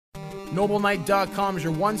NobleKnight.com is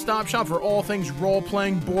your one-stop shop for all things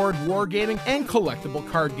role-playing, board, wargaming, and collectible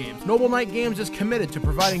card games. Noble Knight Games is committed to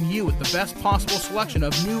providing you with the best possible selection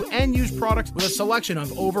of new and used products with a selection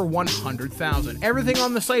of over 100,000. Everything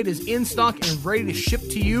on the site is in stock and ready to ship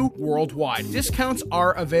to you worldwide. Discounts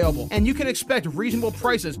are available, and you can expect reasonable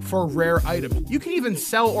prices for rare items. You can even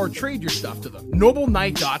sell or trade your stuff to them.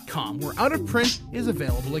 NobleKnight.com, where Out of Print is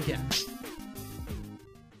available again.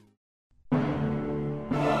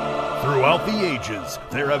 Throughout the ages,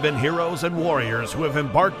 there have been heroes and warriors who have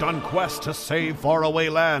embarked on quests to save faraway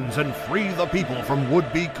lands and free the people from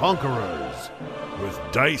would-be conquerors. With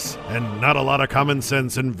dice and not a lot of common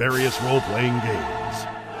sense in various role-playing games.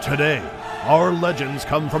 Today, our legends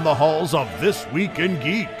come from the halls of This Week in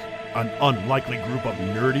Geek, an unlikely group of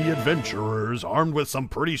nerdy adventurers armed with some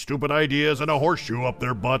pretty stupid ideas and a horseshoe up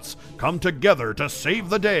their butts come together to save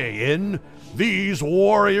the day in These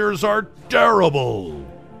Warriors Are Terrible.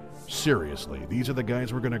 Seriously, these are the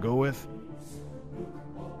guys we're going to go with?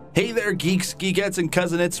 Hey there, geeks, geekettes, and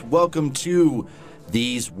cousinettes. Welcome to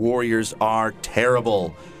These Warriors Are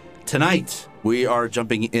Terrible. Tonight, we are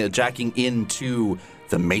jacking into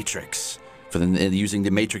the Matrix, using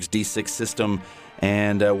the Matrix D6 system,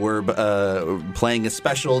 and we're playing a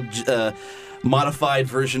special modified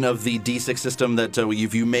version of the D6 system that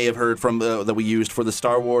you may have heard from that we used for the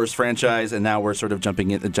Star Wars franchise, and now we're sort of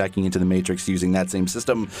jacking into the Matrix using that same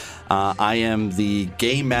system. I am the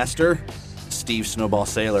game master, Steve Snowball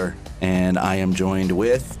Sailor, and I am joined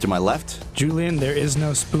with, to my left, Julian, there is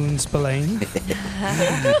no spoon spillane.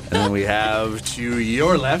 And then we have to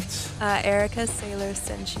your left, Erica Sailor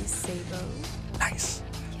Senshi Sabo. Nice.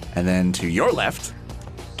 And then to your left,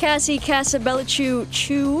 Cassie Casabella Choo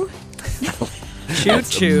Choo. Choo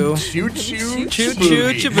choo. Choo choo Choo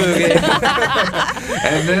choo chaboogie.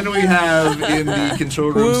 And then we have in the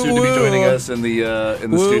control room, soon to be joining us in the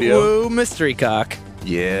studio. Woo mystery cock.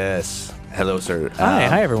 Yes. Hello, sir.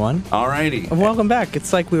 Hi everyone. Alrighty. Welcome back.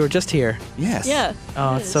 It's like we were just here. Yes. Yeah.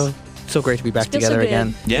 Oh, it's so great to be back Feels so together good.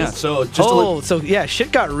 again. Yeah. So just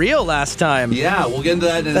shit got real last time. yeah, we'll get into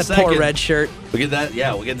that in a That second. poor red shirt. We'll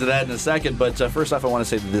get into that in a second. But first off, I want to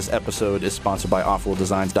say that this episode is sponsored by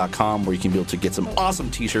offworlddesigns.com, where you can be able to get some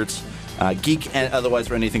awesome t-shirts, geek and otherwise,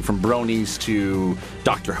 for anything from bronies to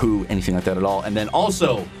Doctor Who, anything like that at all. And then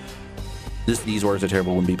also, These Words Are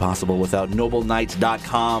Terrible wouldn't be possible without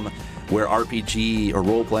NobleKnight.com, where RPG or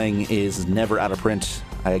role-playing is never out of print.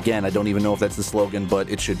 I don't even know if that's the slogan, but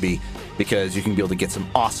it should be, because you can be able to get some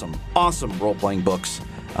awesome role-playing books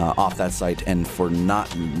off that site, and for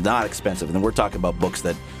not expensive. And then we're talking about books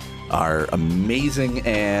that are amazing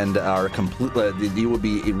and are completely, it would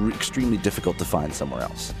be extremely difficult to find somewhere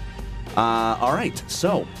else. All right,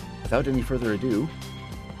 so without any further ado,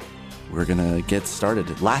 we're gonna get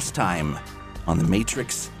started. Last time on the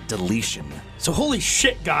Matrix Deletion. So holy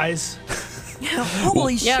shit, guys.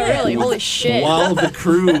 Holy shit. Yeah, really. Holy shit. While the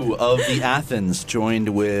crew of the Athens joined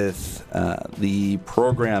with the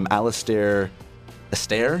program Alistair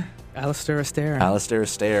Astaire,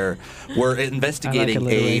 were investigating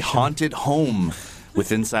a haunted home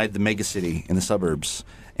inside the megacity in the suburbs.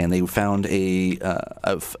 And they found the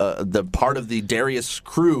part of the Darius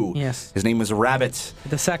crew. Yes. His name was Rabbit.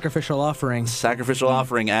 The sacrificial offering.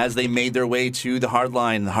 As they made their way to the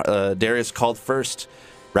hardline, Darius called first.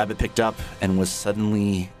 Rabbit picked up, and was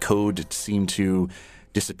suddenly code seemed to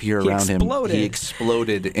disappear around him. He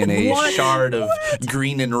exploded in a shard of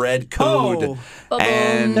green and red code. Oh,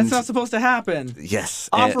 and that's not supposed to happen. Yes.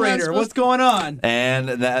 Operator, what's going on?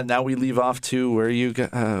 And now we leave off to where you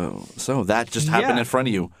go. So that just happened in front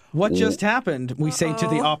of you. What just happened? We say to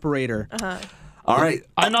the operator. All right.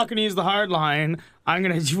 I'm not going to use the hard line. I'm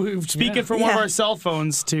going to speak it from one of our cell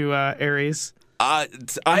phones to Ares. I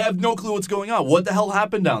have no clue what's going on. What the hell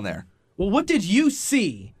happened down there? Well, what did you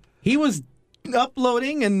see? He was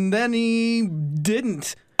uploading and then he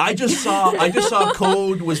didn't. I just saw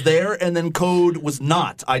code was there and then code was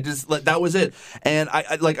not. That was it. And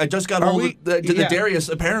I just got hold of the Darius.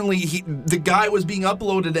 Apparently the guy was being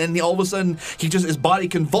uploaded, and all of a sudden his body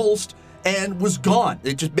convulsed and was gone.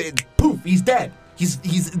 Poof, he's dead. He's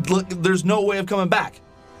there's no way of coming back.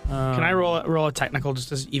 Can I roll a technical just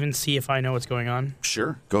to even see if I know what's going on?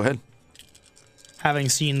 Sure, go ahead. Having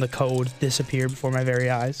seen the code disappear before my very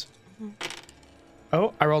eyes.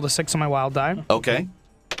 Oh, I rolled a 6 on my wild die. Okay.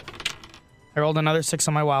 I rolled another 6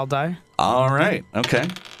 on my wild die. All right, okay.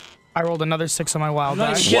 I rolled another 6 on my wild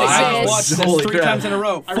die. Wow. Watch this Holy 3 crap. times in a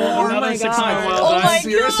row. I rolled another 6 on my wild die. my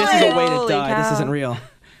This is a way to die. This isn't real. All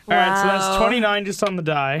right, so that's 29 just on the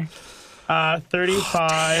die.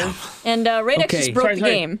 35. And Radix Okay. just broke the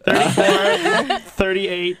game. 34,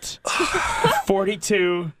 38,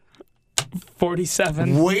 42,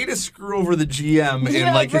 47. Way to screw over the GM in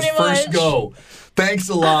Yeah, like his pretty first much. go. Thanks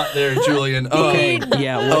a lot there, Julian. Okay,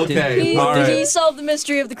 yeah. What did- Okay, all He right. solved the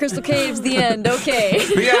mystery of the Crystal Caves. The end. Okay.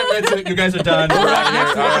 Yeah, that's it. You guys are done. We're out of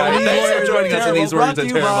here. All right. Thanks for joining us in These Words Are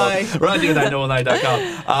Terrible. Brought to you by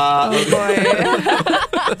NoelKnight.com.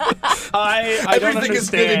 I don't Everything is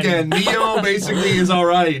good understand. again. Neo basically is all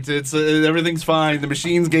right. It's everything's fine. The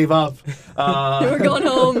machines gave up. We're going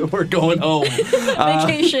home. We're going home.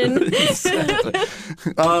 Vacation.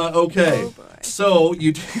 Okay. Oh, boy. So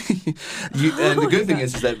you and the good thing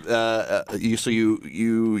is that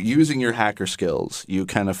you using your hacker skills, you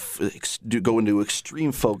kind of go into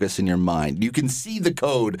extreme focus in your mind. You can see the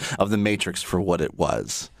code of the Matrix for what it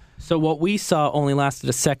was. So what we saw only lasted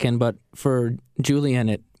a second, but for Julian,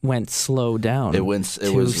 it went slow down. It to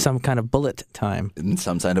was some kind of bullet time. in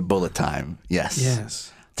some kind of bullet time. Yes.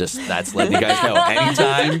 Yes. Just that's letting you guys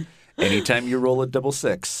know. Anytime you roll a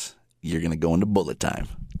 666, you're gonna go into bullet time.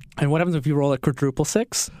 And what happens if you roll a quadruple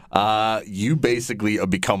 6? You basically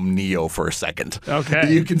become Neo for a second.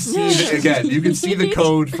 Okay. You can see you can see the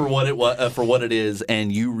code for what it is,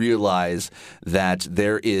 and you realize that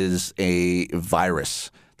there is a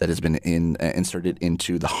virus that has been inserted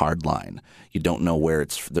into the hard line. You don't know where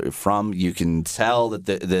it's from. You can tell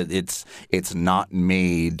that it's not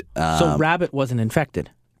made. So Rabbit wasn't infected.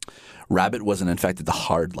 Rabbit wasn't infected, the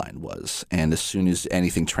hard line was. And as soon as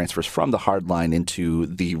anything transfers from the hard line into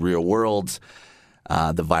the real world,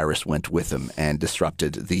 the virus went with him and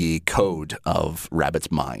disrupted the code of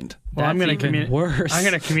Rabbit's mind. Well, I'm That's going even worse.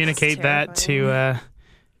 to communicate that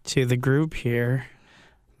to the group here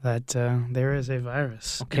that there is a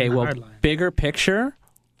virus. Okay, in the well, hard line. bigger picture,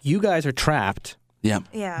 you guys are trapped, Yeah.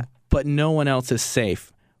 Yeah. but no one else is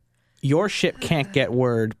safe. Your ship can't get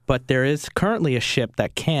word, but there is currently a ship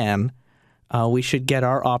that can. We should get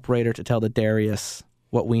our operator to tell the Darius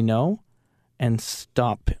what we know and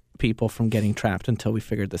stop people from getting trapped until we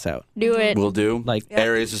figured this out. Do it. Will do. Like,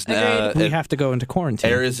 Ares is Agreed. we have to go into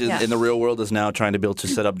quarantine. Ares in the real world is now trying to be able to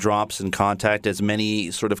set up drops and contact as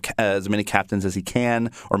many captains as he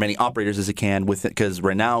can, or many operators as he can, with it, because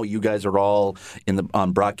right now you guys are all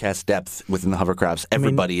on broadcast depth within the hovercrafts.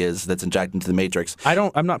 Everybody is that's injected into the Matrix.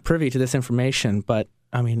 I'm not privy to this information, but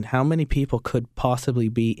I mean, how many people could possibly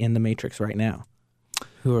be in the Matrix right now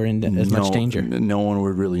who are in as much danger? No one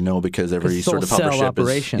would really know because every It's all sort of hover cell ship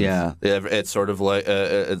operations. it's sort of like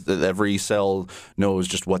every cell knows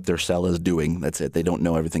just what their cell is doing. That's it. They don't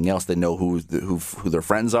know everything else. They know who their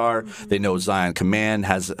friends are. They know Zion Command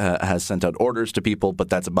has sent out orders to people, but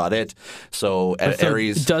that's about it. So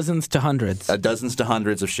Ares, dozens to hundreds. dozens to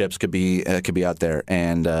hundreds of ships could be out there,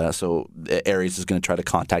 and so Ares is going to try to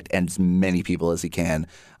contact as many people as he can,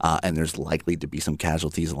 and there's likely to be some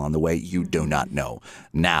casualties along the way. You do not know.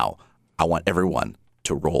 Now, I want everyone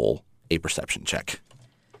to roll a perception check.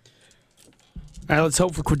 All right, let's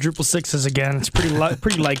hope for quadruple 6s again. It's pretty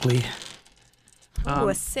likely. Ooh,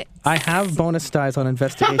 a 6. I have bonus dice on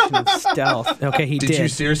investigation and stealth. Okay, he did. you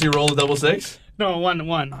seriously roll a 666? No, one.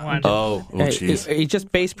 Oh, jeez. He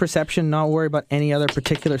just base perception, not worry about any other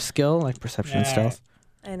particular skill like perception and Yeah. stealth.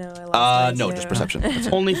 I know. I lost No, mine, just too. perception.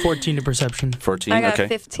 Only 14 to perception. 14, I got okay.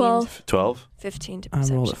 15. 12. 12? 15 to I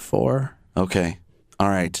perception. rolled a 4. Okay. All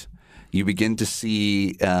right. You begin to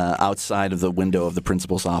see outside of the window of the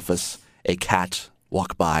principal's office a cat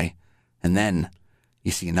walk by, and then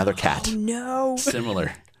you see another cat No.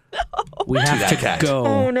 similar. We have that to cat. go.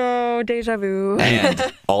 Oh no, deja vu.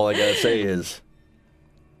 And all I gotta say is,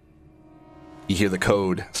 you hear the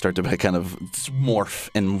code start to kind of morph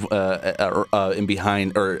in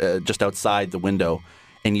behind or just outside the window,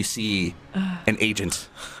 and you see an agent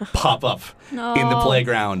pop up in the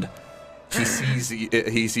playground. He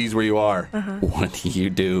sees where you are. What do you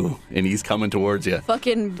do? And he's coming towards you.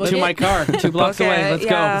 Fucking book To it. my car, 2 blocks away. Let's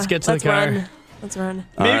go. Let's get to the car. Run. Let's run.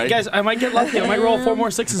 All Maybe, right. guys, I might get lucky. I might roll 4 more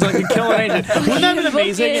 6s so I can kill an agent. Wouldn't that be Book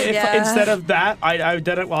amazing it, if yeah. instead of that, I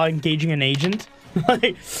did it while engaging an agent?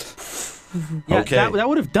 Like, Yeah, Okay. that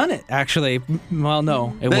would have done it, actually. Well,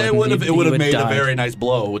 no, it wouldn't. It would have You made a died. very nice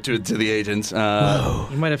blow to the agents. You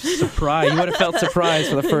might have surprised. You would have felt surprised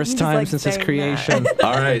for the first He's time like since his saying creation.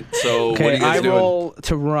 All right. So what are Okay, you guys I doing? roll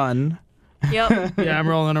to run. Yep. yeah, I'm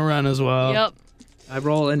rolling a run as well. Yep. I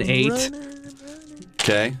roll an 8.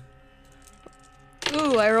 Okay.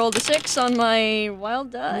 Ooh, I rolled a 6 on my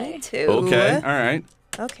wild die. Me too. Okay. All right.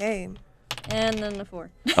 Okay. And then a 4.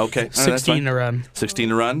 Okay. All right, that's 16 fine. to run. 16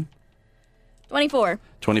 to run. 24.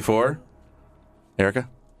 24. Erica.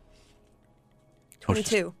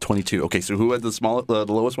 22. 22. Okay. So who had the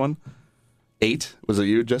lowest one? 8? Was it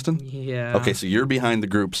you, Justin? Yeah. Okay, so you're behind the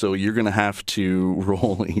group, so you're going to have to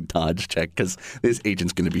roll a dodge check because this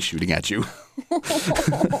agent's going to be shooting at you.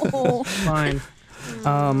 Fine.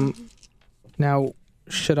 Now,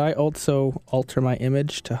 should I also alter my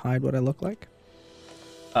image to hide what I look like?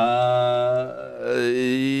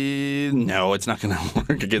 No, it's not going to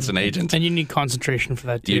work against an agent. And you need concentration for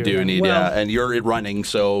that too. You do need, Well- and you're running,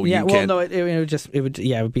 so Yeah. you Well, can't. no,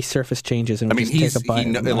 it would be surface changes, and I mean, just take a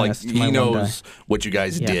bite. he knows what you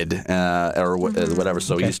guys Yeah. did, or whatever.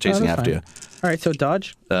 So Okay. he's chasing that's after fine. All right, so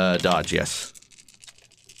dodge you. Dodge, yes.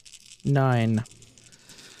 9.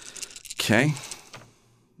 Okay.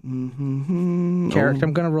 Character.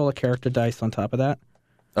 I'm gonna roll a character dice on top of that.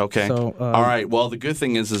 Okay. So, all right. Well, the good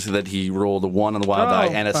thing is that he rolled a 1 on the wild die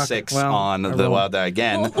and a fuck. 6 Well, on I the rolled- wild die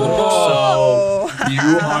again. So you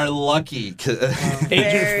are lucky.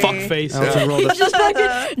 Agent fuckface. I also rolled Just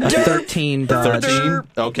fucking a 13 dodge. 13.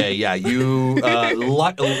 Okay, yeah. You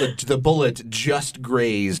the bullet just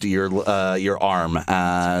grazed your arm,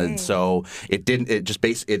 so it didn't. It just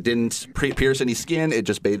it didn't pierce any skin. It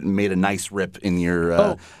just made a nice rip in your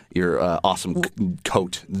awesome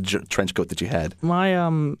coat, trench coat that you had.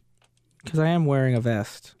 My because I am wearing a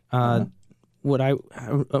vest. Would I?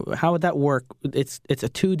 How would that work? It's a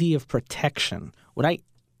 2D of protection. Would I?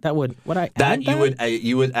 That would I add that?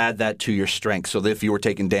 You would add that to your strength. So that if you were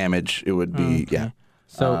taking damage, it would be yeah.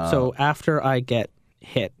 So after I get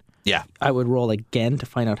hit, Yeah. I would roll again to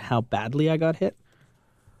find out how badly I got hit.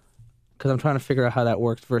 Because I'm trying to figure out how that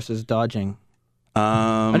works versus dodging.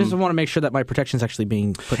 I just want to make sure that my protection is actually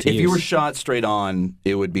being put to If use. you were shot straight on,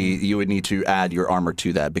 it would be you would need to add your armor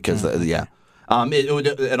to that because it would,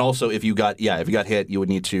 and also if you got hit, you would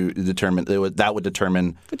need to determine that would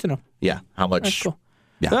determine Good to know. how much. That's cool.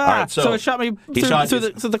 Yeah. Ah, All right. So it shot me he shot through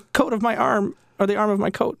the coat of my arm, or the arm of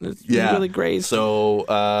my coat. It's really grazed. So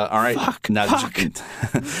all right. Fuck. Now that you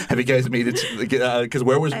have you guys made it? Because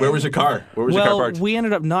where was your car? Where was your car parked? we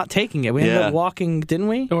ended up not taking it. We ended up walking, didn't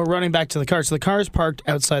we? And we're running back to the car. So the car's parked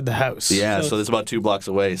outside the house. Yeah. So it's about 2 blocks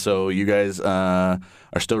away. So you guys are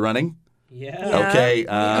still running. Yeah. Okay.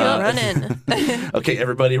 running. Okay.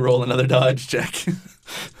 Everybody, roll another dodge check.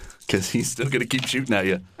 Because he's still gonna keep shooting at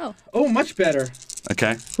you. Oh, much better.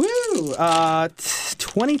 Okay. Woo!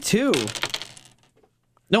 22.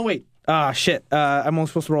 No, wait. Shit. I'm only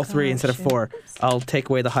supposed to roll 3 instead of 4. I'll take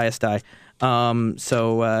away the highest die.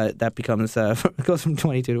 So that becomes it goes from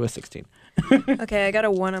 22 to a 16. Okay, I got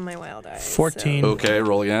a 1 on my wild eye. 14. Okay.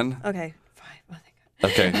 Roll again. So. Okay, 5. Oh,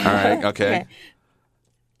 thank God. Okay. All right. Okay.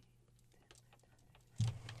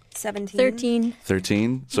 17. 13.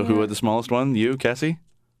 13. So who had the smallest one? You, Cassie?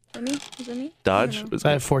 Is that me? Is that me? Dodge? So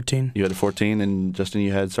I have 14. You had a 14, and Justin,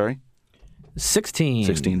 you had, sorry? 16.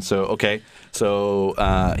 16. So, okay. So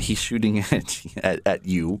he's shooting at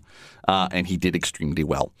you, and he did extremely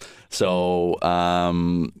well. So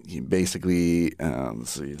he basically,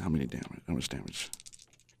 let's see, how much damage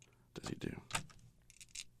does he do?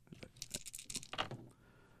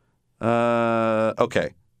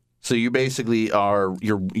 Okay. So you basically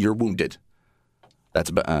you're wounded. That's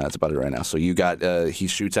about it right now. So you got he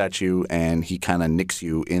shoots at you and he kind of nicks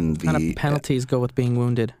you in the What kind of penalties go with being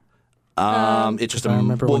wounded? It's just I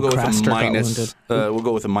remember we'll when go with Craster a got minus. wounded. We'll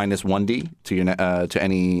go with a minus 1d to your to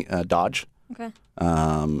any dodge. Okay.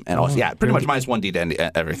 And also pretty much minus 1d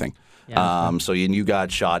to everything. Yeah, So you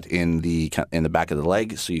got shot in the back of the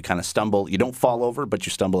leg, so you kind of stumble. You don't fall over, but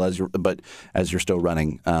you stumble as you're still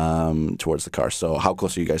running towards the car. So how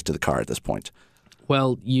close are you guys to the car at this point?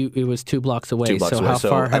 Well, it was 2 blocks away. 2 blocks so away. how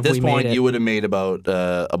far have at this we point, made it? you would have made about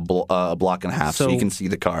a block and a half, so you So, can see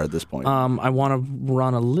the car at this point. I want to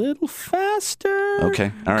run a little faster. Okay,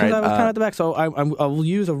 all Because right. I was kind of at the back, so I will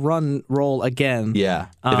use a run roll again. Yeah.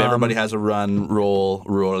 If everybody has a run,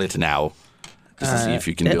 roll it now. Just to see if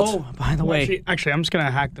you can do it. Oh, by the way. Actually, I'm just gonna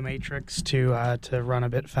hack the Matrix to run a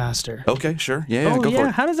bit faster. Okay, sure. Yeah, go for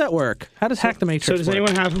it. How does that work? How does Hack the Matrix So does work?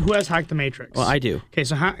 anyone who has hacked the Matrix? Well, I do. Okay,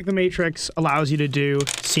 so Hack the Matrix allows you to do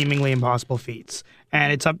seemingly impossible feats,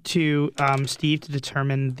 and it's up to Steve to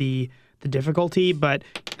determine the difficulty. But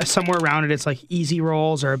somewhere around it, it's like easy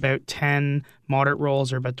rolls are about 10, moderate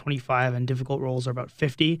rolls are about 25, and difficult rolls are about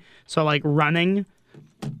 50. So like running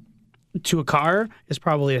to a car is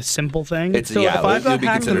probably a simple thing. So if I've got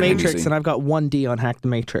Hack the Matrix and I've got 1D on Hack the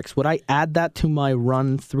Matrix, would I add that to my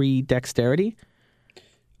run 3 dexterity?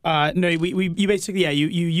 No, you basically you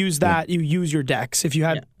use that. You use your dex. If you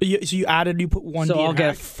had you put 1D. So I'll in get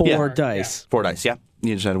hack. 4 dice. 4 dice, yeah.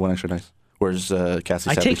 You just added 1 extra dice. Whereas Cassie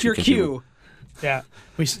I said take that your she can do cue. Yeah.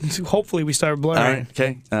 Hopefully we start blurring. All right,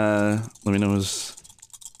 okay. Let me know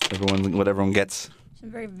what everyone gets.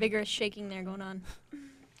 Some very vigorous shaking there going on.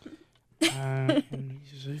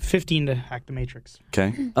 15 to hack the matrix.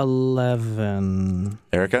 Okay. 11.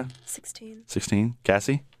 Erica? 16. 16.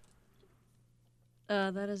 Cassie?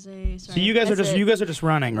 That is a. Sorry, So you guys are just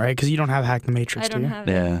running, right? Because you don't have hack the matrix, I do don't you? have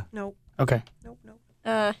it. Yeah. Nope. Okay. Nope. Nope.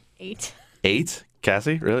 8. 8?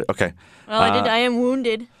 Cassie? Really? Okay. Well, I am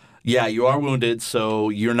wounded. Yeah, you are wounded, so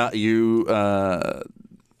you're not. You know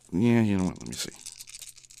what? Let me see.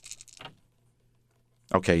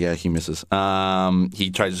 Okay, yeah, he misses.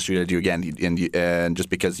 He tries to shoot at you again, and just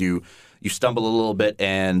because you stumble a little bit,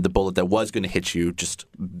 and the bullet that was going to hit you just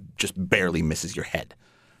barely misses your head.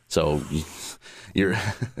 So you're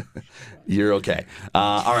you're okay.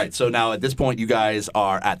 All right. So now at this point, you guys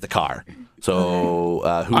are at the car. So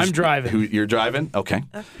I'm driving. You're driving? Okay.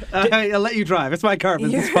 I'll let you drive. It's my car.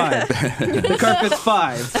 It's 5. The car fits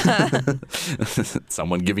 5.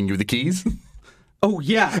 Someone giving you the keys? Oh,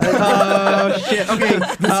 yeah. Oh, shit. Okay. This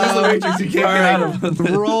is the Matrix you can't get out of.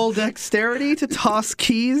 Roll dexterity to toss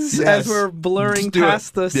keys Yes. as we're blurring Just do it.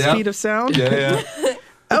 past the Yeah. speed of sound. Yeah.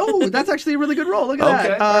 Oh, that's actually a really good roll. Look at Okay,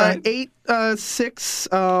 that. all right. 8, 6,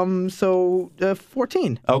 so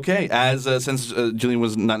 14. Okay, as since Julian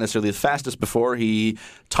was not necessarily the fastest before, he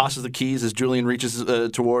tosses the keys as Julian reaches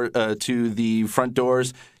toward to the front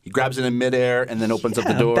doors. He grabs it in midair and then opens up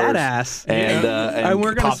the doors. Badass. And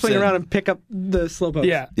we're going to pops swing in. around and pick up the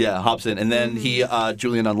slowpoke. Yeah, hops in, and then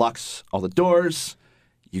Julian unlocks all the doors.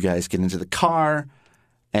 You guys get into the car,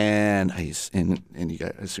 and you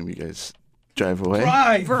guys, I assume you guys drive away.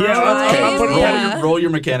 Yeah, I'm putting Yeah. Roll your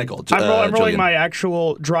mechanical. I'm rolling Julian. my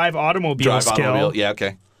actual drive automobile drive skill. automobile. Yeah,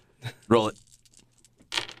 okay. Roll it.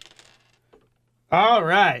 All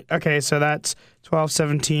right. Okay, so that's 12,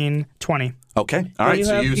 17, 20. Okay. All right. You,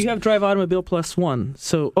 So have, you have drive automobile +1.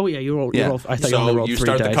 So, you roll. Yeah. You roll. I thought So you only rolled you 3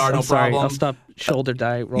 start the dice. car, I'm no sorry. problem. I'll stop shoulder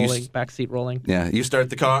die rolling, s- backseat rolling. Yeah, you start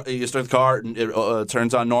the car. And it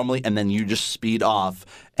turns on normally, and then you just speed off.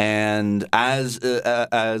 And as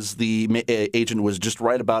the agent was just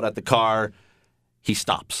right about at the car, he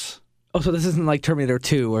stops. Oh, so this isn't like Terminator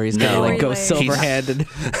 2 where he's got to No. like go Wait. silver-handed.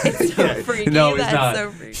 It's so freaky. No, he's That's not.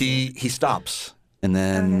 so freaky. He stops, and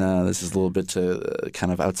then this is a little bit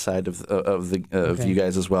kind of outside of you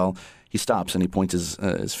guys as well. He stops and he points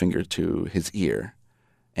his finger to his ear,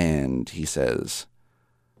 and he says,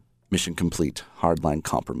 "Mission complete. Hardline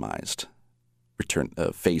compromised. Return.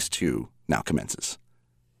 Phase 2 now commences."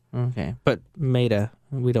 Okay, but Maida,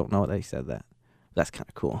 we don't know that he said that. That's kind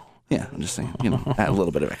of cool. Yeah, I'm just saying, add a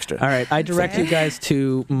little bit of extra. All right, I direct you guys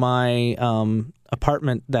to my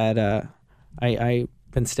apartment that I've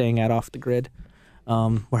been staying at off the grid,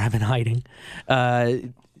 where I've been hiding.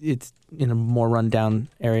 It's in a more rundown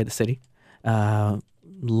area of the city,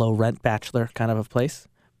 low rent bachelor kind of a place.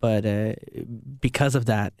 But because of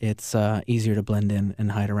that, it's easier to blend in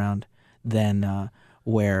and hide around than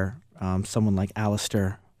where someone like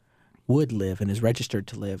Alistair would live and is registered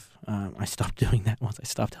to live. I stopped doing that once I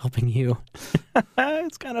stopped helping you.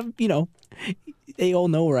 It's kind of, they all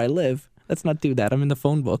know where I live. Let's not do that. I'm in the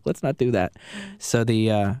phone book. Let's not do that. So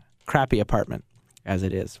the crappy apartment, as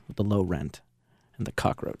it is, with the low rent and the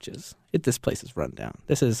cockroaches. This place is run down.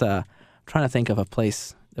 This is, trying to think of a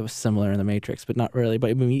place that was similar in the Matrix, but not really. But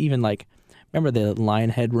I mean, even like, remember the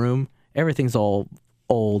Lionhead room? Everything's all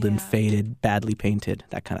old and faded, badly painted,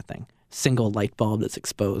 that kind of thing. Single light bulb that's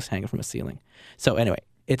exposed hanging from a ceiling. So anyway,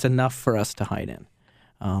 it's enough for us to hide in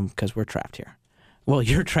because we're trapped here. Well,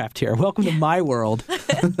 you're trapped here. Welcome to my world.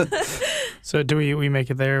 So do we make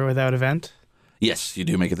it there without event? Yes, you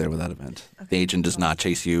do make it there without event. The agent does not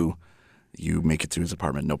chase you. You make it to his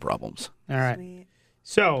apartment, no problems. All right. Sweet.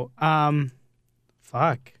 So,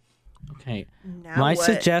 fuck. Okay. Now My what?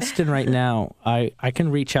 suggestion right now, I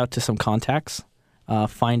can reach out to some contacts,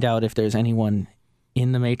 find out if there's anyone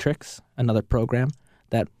in the Matrix, another program,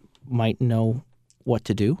 that might know what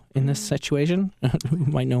to do in this situation, who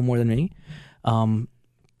might know more than me.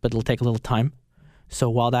 But it'll take a little time. So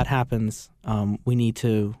while that happens, we need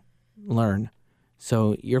to learn.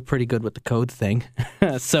 So you're pretty good with the code thing.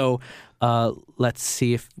 So let's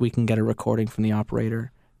see if we can get a recording from the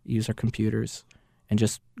operator, use our computers, and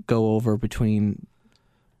just go over between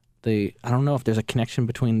I don't know if there's a connection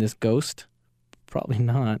between this ghost. Probably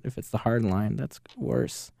not. If it's the hard line, that's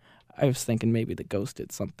worse. I was thinking maybe the ghost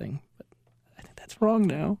did something, but I think that's wrong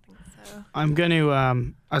now. I'm going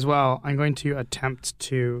to, as well, I'm going to attempt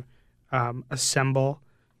to assemble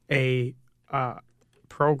a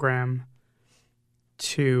program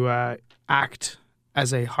to act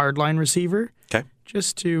as a hardline receiver. Okay.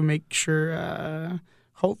 Just to make sure,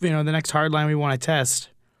 hope, the next hardline we want to test,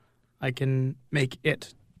 I can make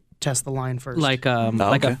it test the line first. like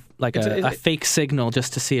okay. a fake signal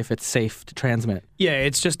just to see if it's safe to transmit. Yeah,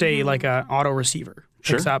 it's just a like a auto receiver.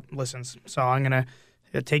 Picks Sure. up, listens. So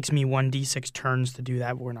it takes me 1d6 turns to do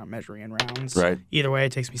that, but we're not measuring in rounds. Right. Either way,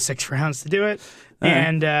 it takes me 6 rounds to do it, All right.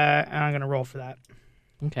 and I'm gonna roll for that.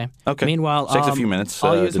 Okay. Okay. Meanwhile, Takes a few minutes.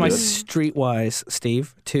 I'll to use my do it. Streetwise,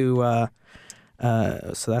 Steve, to.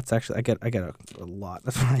 So that's actually I get a lot.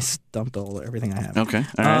 That's why I dumped everything I have. Okay.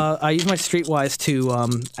 All right. I use my Streetwise to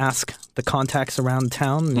ask the contacts around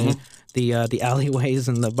town, the alleyways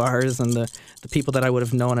and the bars and the people that I would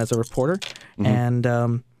have known as a reporter, and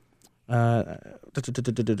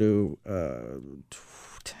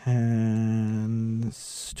 10,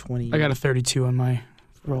 20. I got a 32 on my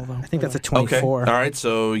roll though. I think that's a Okay. 24. All right.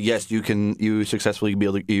 So yes, you successfully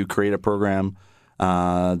you create a program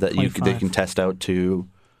that they 25. can test out to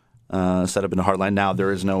set up in a hardline. Now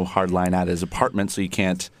there is no hardline at his apartment, so you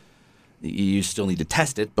can't. You still need to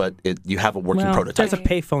test it, but you have a working Well, prototype. there's a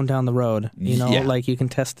payphone down the road. Yeah. Like you can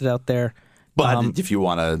test it out there. But if you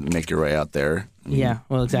want to make your way out there, Yeah,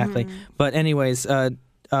 well, exactly. But anyways, I'm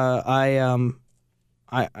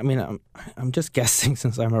just guessing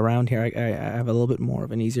since I'm around here. I have a little bit more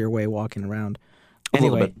of an easier way walking around. A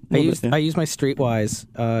little Anyway, bit, yeah. I used my Streetwise.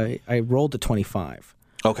 I rolled a 25.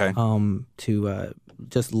 okay. To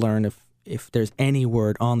just learn if there's any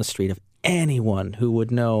word on the street of anyone who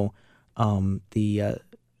would know the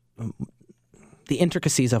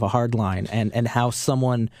intricacies of a hard line and how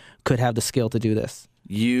someone could have the skill to do this.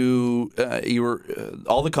 You were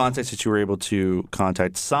all the contacts that you were able to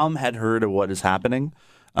contact. Some had heard of what is happening.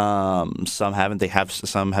 Some haven't.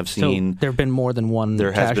 Some have seen. So there have been more than one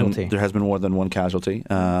There has casualty. been more than one casualty.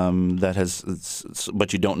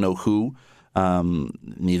 But you don't know who.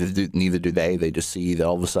 Neither do they. They just see that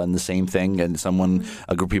all of a sudden the same thing, and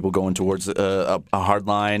a group of people going towards a hard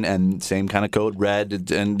line, and same kind of code,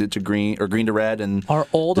 red and to green or green to red, and Are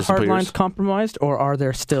all the hard disappears. lines compromised, or are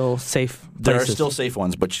there still safe places? There are still safe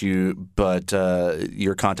ones, but your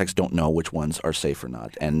contacts don't know which ones are safe or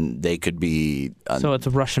not, and they could be. So it's a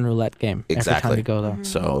Russian roulette game every Exactly. time you go there.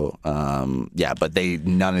 So but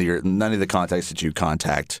none of the contacts that you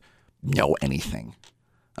contact know anything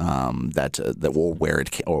that will where it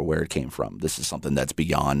came from. This is something that's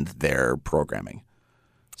beyond their programming.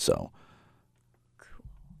 So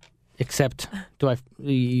Except, I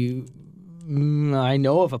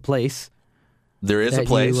know of a place there is that a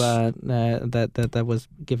place. that was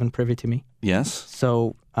given privy to me. Yes.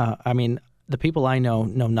 So the people I know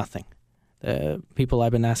nothing. The people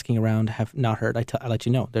I've been asking around have not heard. I let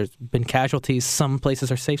you know. There's been casualties. Some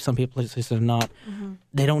places are safe. Some places are not.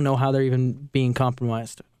 They don't know how they're even being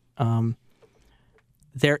compromised.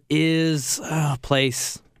 There is a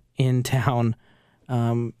place in town.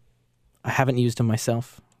 I haven't used them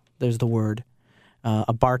myself. There's the word.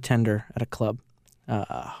 A bartender at a club.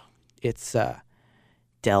 It's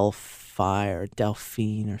Delphi or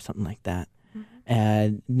Delphine or something like that.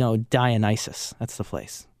 No, Dionysus. That's the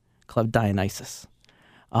place. Club Dionysus.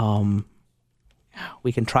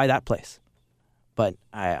 We can try that place. But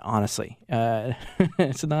I honestly,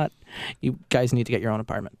 it's not. You guys need to get your own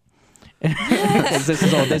apartment.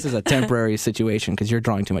 This is a temporary situation because you're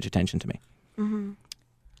drawing too much attention to me.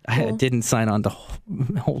 I didn't sign on to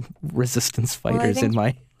whole resistance fighters in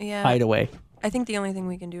my hideaway. I think the only thing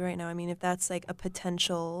we can do right now, if that's like a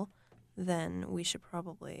potential, then we should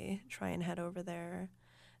probably try and head over there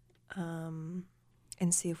and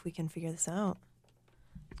see if we can figure this out.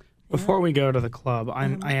 Before we go to the club, I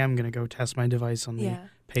am gonna go test my device on the Yeah.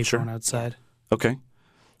 payphone Sure. outside. Okay.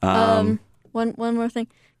 One more thing.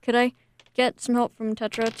 Could I get some help from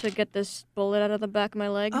Tetra to get this bullet out of the back of my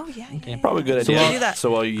leg? Oh, yeah. Okay. Probably a good So idea. do that.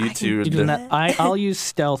 So while you two, You doing that? I'll use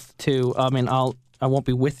stealth too. I won't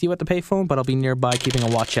be with you at the payphone, but I'll be nearby, keeping a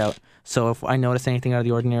watch out. So if I notice anything out of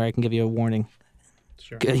the ordinary, I can give you a warning.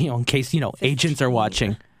 Sure. In case agents are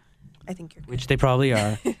watching, I think you're good. which they probably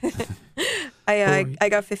are. I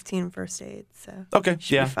got 15 first aid, so Okay.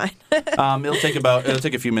 should Yeah. be fine. It'll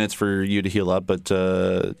take a few minutes for you to heal up, but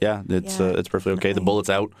it's perfectly okay. The definitely. bullet's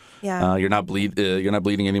out. Yeah. You're not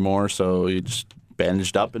bleeding anymore, so you just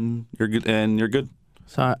bandaged up and you're good.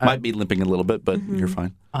 So Might be limping a little bit, but you're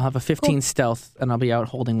fine. I'll have a 15 stealth, and I'll be out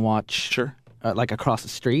holding watch. Sure. Like across the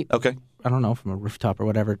street. Okay. I don't know, from a rooftop or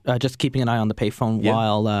whatever. Just keeping an eye on the payphone Yeah.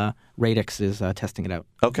 while Radix is testing it out.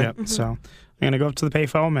 Okay. Yep. So I'm gonna go up to the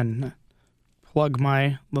payphone and plug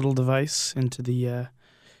my little device into the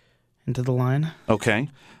line. Okay.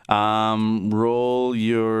 Roll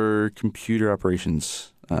your computer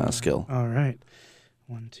operations skill. All right.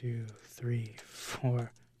 1, 2, 3,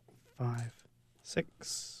 4, 5,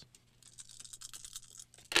 6.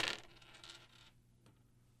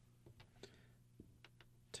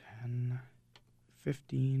 10,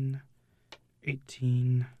 15,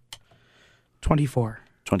 18, 24.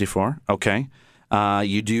 24. Okay.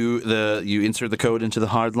 You insert the code into the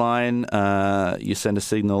hard line. You send a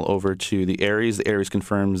signal over to the Ares. The Ares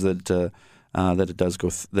confirms that it does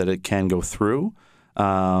that it can go through.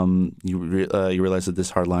 You realize that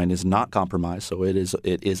this hard line is not compromised, so it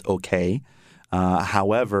is okay.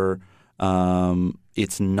 However,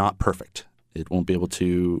 it's not perfect. It won't be able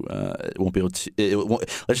to. Let's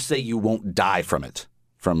just say you won't die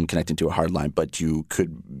from connecting to a hard line, but you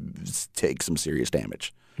could take some serious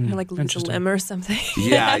damage. Or like lose a limb or something.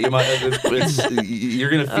 Yeah, you might. You're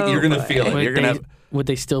gonna feel it. Would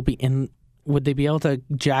they still be in? Would they be able to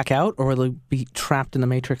jack out, or will they be trapped in the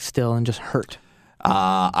matrix still and just hurt?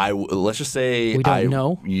 Let's just say we don't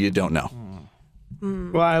know. You don't know.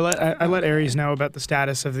 Well, I let Ares know about the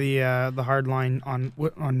status of the hard line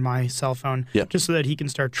on my cell phone, just so that he can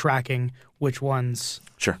start tracking which ones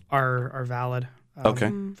are valid.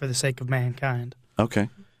 Okay. For the sake of mankind. Okay.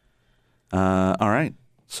 All right.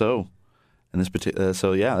 So, in this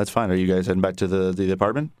that's fine. Are you guys heading back to the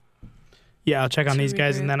apartment? Yeah, I'll check on these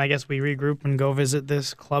guys, and then I guess we regroup and go visit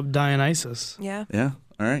this Club Dionysus. Yeah. Yeah.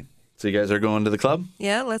 All right. So you guys are going to the club?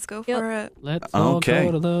 Yeah, let's go for it. Let's all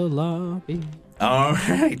go to the lobby. All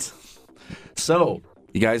right. So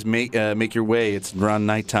you guys make your way. It's around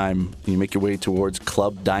nighttime. You make your way towards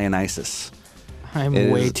Club Dionysus. I'm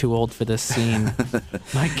way too old for this scene.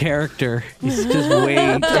 My character, he's just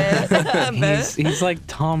way. He's like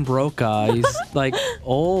Tom Brokaw. He's like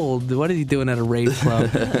old. What is he doing at a rave club?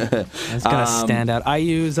 It's gonna stand out. I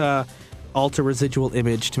use alter residual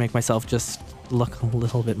image to make myself just look a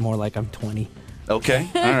little bit more like I'm 20. Okay,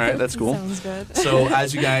 all right, that's cool. Sounds good. So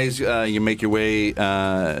as you guys you make your way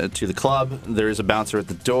to the club, there is a bouncer at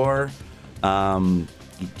the door.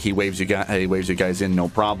 He waves you guys in, no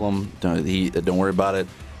problem. Don't worry about it.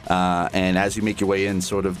 And as you make your way in,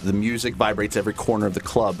 sort of the music vibrates every corner of the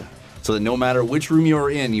club, so that no matter which room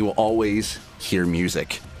you're in, you will always hear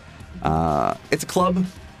music. It's a club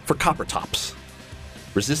for copper tops,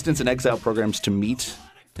 resistance and exile programs to meet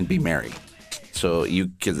and be merry. So you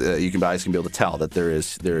guys can be able to tell that there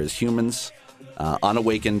is humans,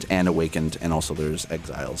 unawakened and awakened, and also there's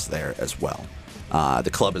exiles there as well.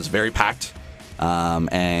 The club is very packed.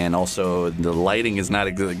 And also the lighting is not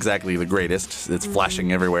exactly the greatest. It's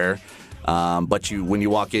flashing everywhere. But when you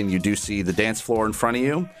walk in, you do see the dance floor in front of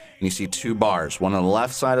you, and you see two bars, one on the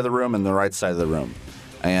left side of the room and the right side of the room.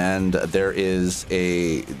 And there is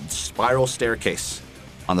a spiral staircase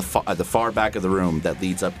on at the far back of the room that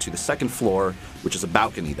leads up to the second floor, which is a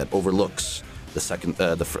balcony that overlooks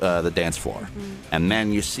the dance floor. And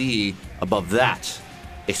then you see above that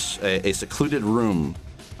a secluded room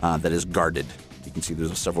that is guarded. You can see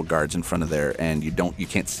there's several guards in front of there, and you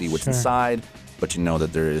can't see what's inside, but you know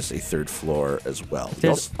that there is a third floor as well.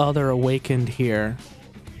 There's other awakened here,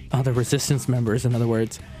 other resistance members, in other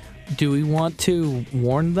words. Do we want to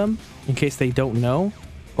warn them in case they don't know,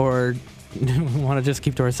 or do we want to just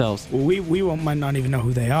keep to ourselves? Well, we might not even know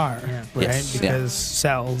who they are, right? Yes. Because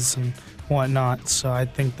cells and whatnot. So I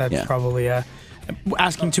think that's probably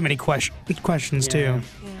asking too many questions too.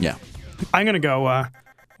 Yeah. I'm gonna go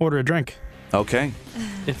order a drink. Okay.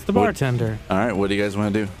 It's the bartender. All right. What do you guys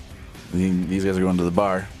want to do? These guys are going to the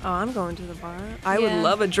bar. Oh, I'm going to the bar. I would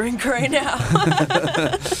love a drink right now.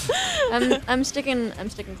 I'm sticking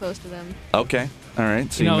close to them. Okay. All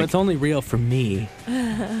right. So it's only real for me.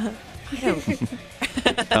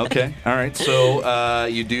 Okay. All right. So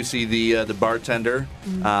you do see the bartender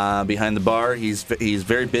behind the bar. He's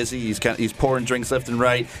very busy. He's pouring drinks left and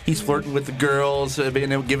right. He's flirting with the girls, giving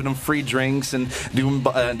them free drinks and doing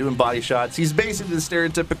body shots. He's basically the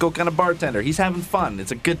stereotypical kind of bartender. He's having fun.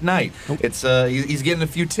 It's a good night. It's he's getting a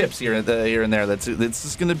few tips here and there. This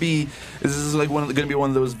is going to be one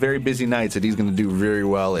of those very busy nights that he's going to do very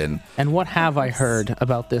well in. And what have I heard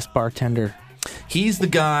about this bartender? He's the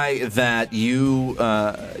guy that you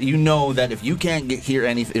know that if you can't hear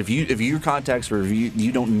anything, if your contacts or if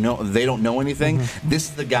you don't know, they don't know anything. This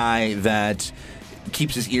is the guy that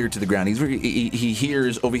keeps his ear to the ground. He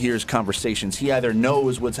overhears conversations. He either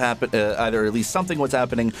knows what's happening, either at least something what's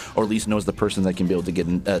happening, or at least knows the person that can be able to get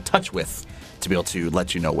in touch with to be able to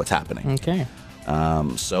let you know what's happening. Okay.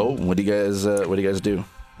 So what do you guys do?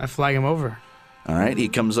 I flag him over. All right. He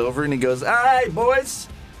comes over and he goes, "All right, boys.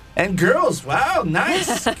 And girls, wow,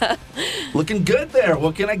 nice. Looking good there.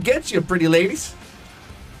 What can I get you, pretty ladies?"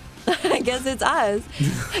 I guess it's us.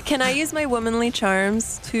 Can I use my womanly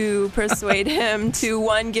charms to persuade him to,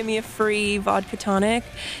 one, give me a free vodka tonic?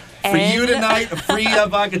 For you tonight, a free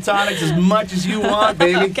vodka tonic as much as you want,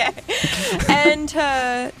 baby. Okay. And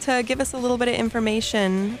in to give us a little bit of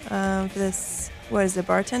information for this. What is the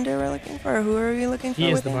bartender we're looking for? Or who are we looking for? He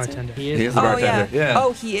is with the answer? bartender. He is the Oh bartender. yeah.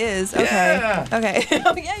 Oh, he is. Okay. Yeah. Okay.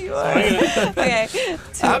 Oh yeah, you are. Okay.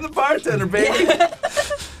 I'm the bartender, baby.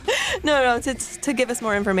 No. To give us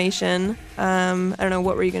more information. I don't know.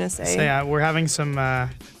 What were you gonna say? So we're having some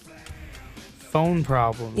phone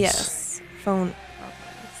problems. Yes. Phone.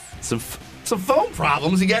 Some phone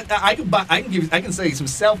problems. You got? I can sell you some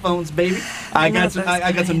cell phones, baby. I got some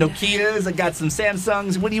Nokias. I got some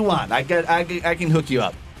Samsungs. What do you want? I can hook you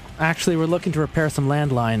up. Actually, we're looking to repair some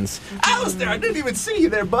landlines. Alistair, I didn't even see you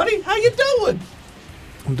there, buddy. How you doing?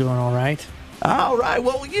 I'm doing all right. All right.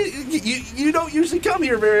 Well, you don't usually come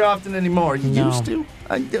here very often anymore. You No. used to.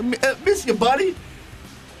 I miss you, buddy.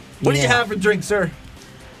 What do you Yeah. have for drink, sir?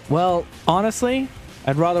 Well, honestly,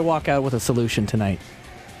 I'd rather walk out with a solution tonight.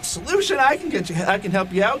 Solution? I can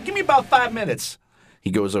help you out. Give me about 5 minutes. He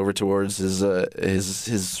goes over towards his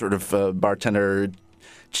sort of bartender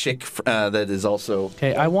chick that is also.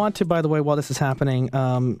 Okay, I want to, by the way, while this is happening,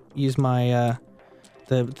 use my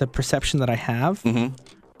the perception that I have to.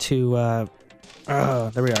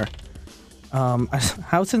 There we are.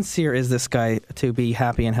 How sincere is this guy to be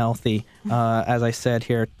happy and healthy? As I said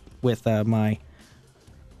here with my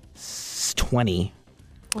 20.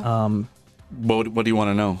 What do you want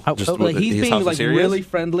to know? Like he's being like really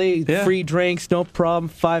friendly, Yeah. free drinks, no problem,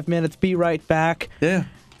 5 minutes, be right back. Yeah.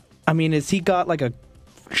 I mean, has he got like a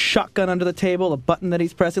shotgun under the table, a button that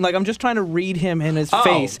he's pressing? Like, I'm just trying to read him in his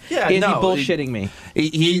face. yeah, is no, he bullshitting me?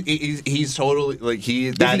 He's totally like that he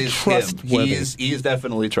is him. trustworthy? He is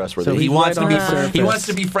definitely trustworthy. So He he's wants right to on be the he wants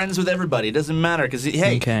surface. to be friends with everybody. It doesn't matter because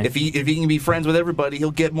Okay. if he can be friends with everybody,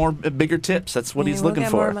 he'll get more bigger tips. That's what he's We'll looking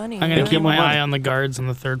get for. More money. I'm gonna Yeah. keep my Money. eye on the guards on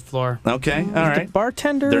the 3rd floor. Okay, all The right.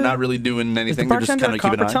 bartender. They're not really doing Is the anything. They're just bartender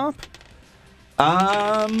kind a of keeping copper an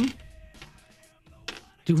eye. top?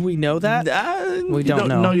 Do we know that? We don't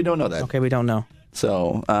know. No, you don't know that. Okay, we don't know.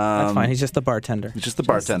 So That's fine. He's just the bartender. He's just the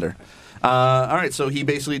bartender. All right, so he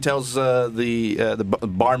basically tells the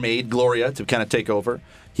barmaid Gloria to kind of take over.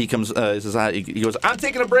 He comes. He goes, "I'm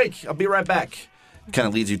taking a break. I'll be right back." Kind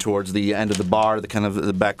of leads you towards the end of the bar, the kind of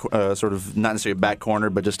the back, sort of not necessarily a back corner,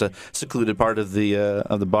 but just a secluded part of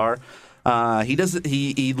the bar.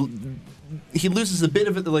 He loses a bit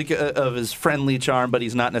of it, like of his friendly charm, but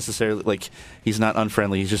he's not necessarily like he's not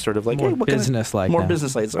unfriendly. He's just sort of like More hey, what can I- business-like More now.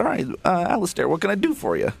 business-like. All right, Alistair, what can I do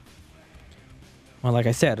for you? Well, like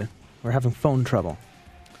I said, we're having phone trouble.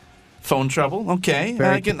 Phone trouble. Okay,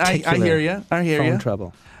 Very I particular hear you. I hear phone you.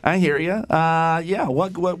 trouble. I hear you. Yeah.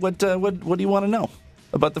 What do you want to know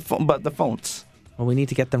about the phone? About the phones? Well, we need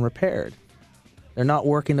to get them repaired. They're not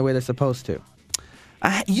working the way they're supposed to.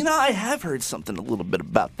 I have heard something a little bit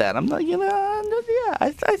about that. I'm not, yeah. I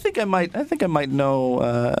think I might know.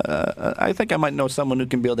 I think I might know someone who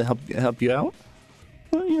can be able to help you out.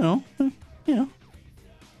 Well, You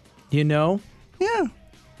know? yeah.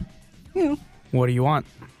 What do you want?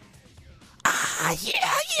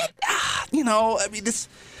 I mean, this.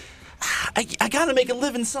 I gotta make a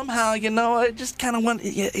living somehow, I just kind of want.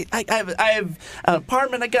 I have an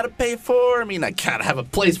apartment I gotta pay for. I mean, I gotta have a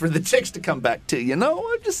place for the chicks to come back to.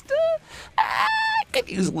 I just I could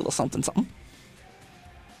use a little something.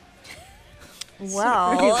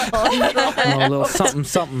 Well, A little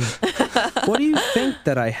something. What do you think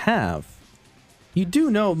that I have? You do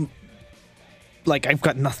know, like, I've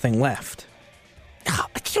got nothing left. Oh,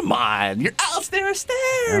 come on, you're Alistair Astaire.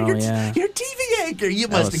 Oh, yeah. You're TV anchor. You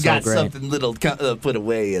That must was have so got great. something little put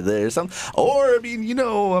away in there, or I mean,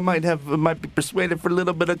 I might be persuaded for a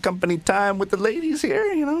little bit of company time with the ladies here.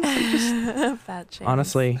 fat chance.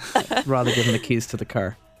 Honestly, I'd rather give him the keys to the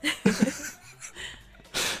car.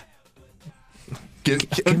 Give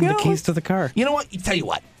Give him the keys to the car. You know what? Tell you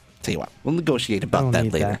what. We'll negotiate about don't that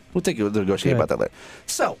need later. that. We'll negotiate Good. about that later.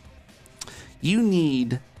 So, you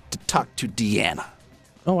need to talk to Deanna.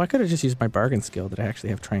 Oh, I could have just used my bargain skill that I actually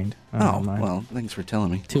have trained. Oh, never mind. well, thanks for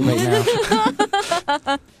telling me. Too late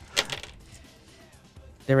now.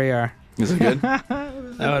 There we are. Is it good? That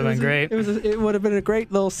would have been great. It would have been a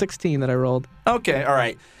great little 16 that I rolled. Okay, all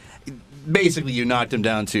right. Basically, you knocked him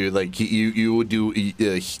down to like you would do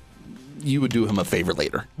him a favor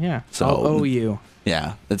later. Yeah. So- I'll owe you.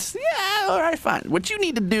 Yeah, all right, fine. What you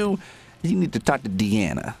need to do is you need to talk to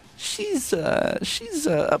Deanna. She's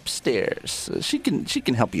upstairs. She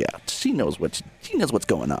can help you out. She knows what's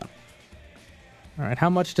going on. All right.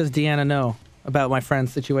 How much does Deanna know about my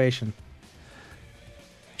friend's situation?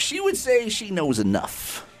 She would say she knows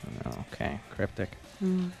enough. Oh, okay. Cryptic.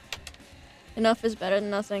 Enough is better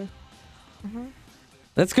than nothing.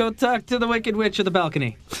 Let's go talk to the Wicked Witch of the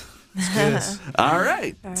balcony. All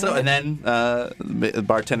right. So and then the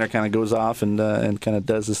bartender kind of goes off and kind of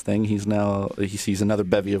does his thing. He sees another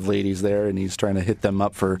bevy of ladies there, and he's trying to hit them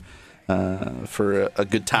up for a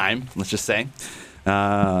good time. Let's just say.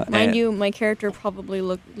 Mind you, my character probably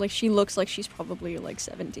looks like she's probably like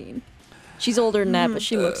 17. She's older than that, but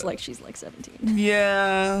she looks like she's like 17.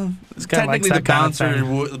 Yeah. kinda like Technically, that kind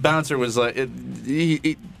of the bouncer was like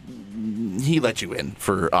he let you in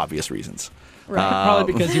for obvious reasons. Right.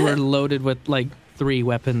 Probably because you were loaded with like 3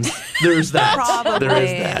 weapons. There's that. Probably. There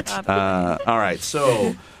is that. Probably. All right.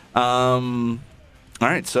 So,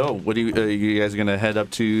 what do you guys are gonna head up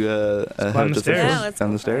to? Climb the stairs. Yeah, let's down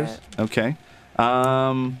go the for stairs. it. Okay.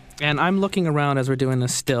 And I'm looking around as we're doing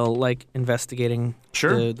this still, like investigating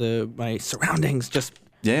Sure. my surroundings. Just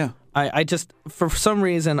Yeah. I just for some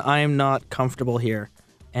reason I'm not comfortable here.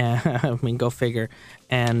 And I mean, go figure.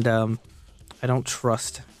 And I don't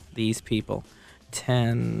trust these people.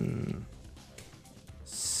 10,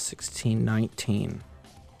 16, 19.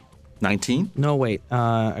 19. No, wait.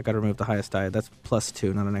 I got to remove the highest die. That's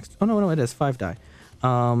 +2, not an extra. Oh, no, it is 5 die.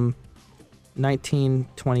 19,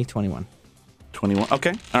 20, 21. 21.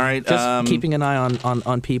 Okay. All right. Just keeping an eye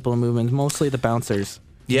on people and movements, mostly the bouncers.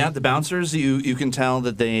 Yeah, the bouncers. You can tell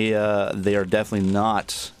that they are definitely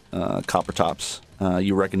not copper tops.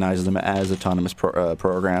 You recognize them as autonomous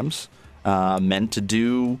programs meant to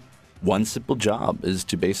do one simple job, is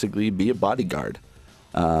to basically be a bodyguard.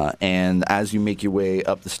 And as you make your way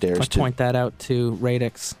up the stairs, I point that out to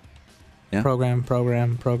Radix. Yeah. Program. Yeah.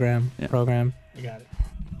 Program. You got it.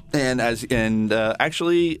 and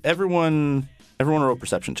actually everyone roll a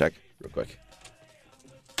perception check real quick.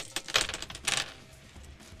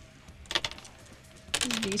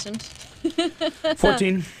 Decent.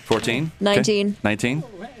 14. 14. 19. Okay. 19.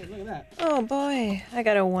 Oh boy, I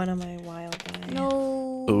got a 1 on my wild die.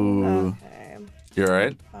 No. Ooh. Okay. You're all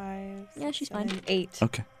right. 5. Yeah, she's fine. 8.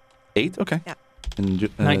 Okay. 8. Okay. Yeah. And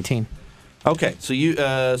 19. Okay, so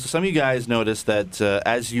so some of you guys notice that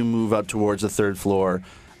as you move up towards the 3rd floor,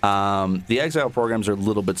 the exile programs are a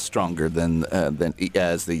little bit stronger than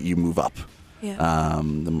as you move up. Yeah.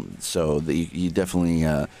 So you definitely.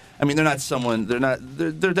 I mean, they're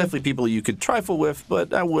definitely people you could trifle with,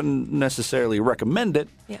 but I wouldn't necessarily recommend it.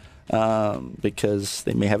 Yeah. Because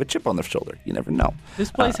they may have a chip on their shoulder. You never know.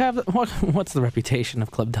 This place what's the reputation of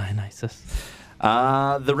Club Dionysus?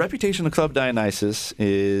 The reputation of Club Dionysus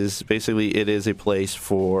is basically it is a place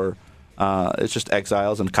for it's just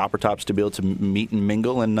exiles and copper tops to be able to meet and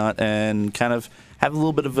mingle and kind of have a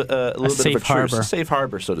little bit of a safe harbor, safe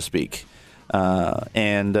harbor, so to speak. There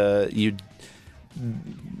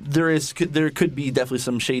could be definitely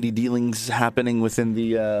some shady dealings happening within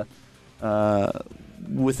the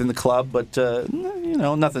club, but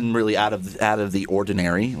nothing really out of the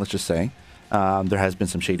ordinary. Let's just say. There has been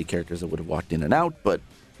some shady characters that would have walked in and out, but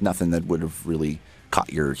nothing that would have really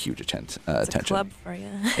caught your huge attention. It's a club for you.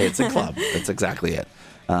 It's a club. That's exactly it.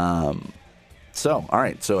 So, all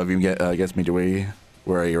right. So, have you made your way?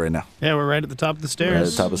 Where are you right now? Yeah, we're right at the top of the stairs. Right at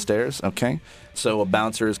the top of the stairs. Okay. So a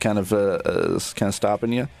bouncer is kind of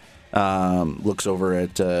stopping you. Looks over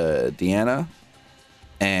at Deanna,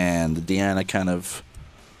 and Deanna kind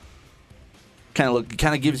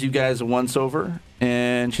of gives you guys a once over,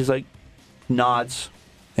 and she's like nods,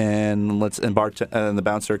 and the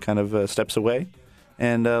bouncer kind of steps away,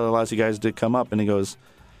 and allows you guys to come up, and he goes,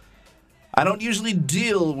 "I don't usually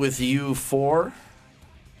deal with you 4,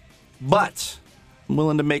 but I'm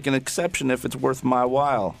willing to make an exception if it's worth my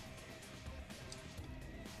while.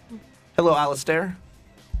 Hello, Alistair.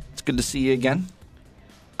 It's good to see you again.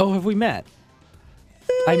 Oh, have we met?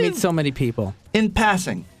 I meet so many people. In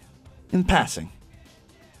passing.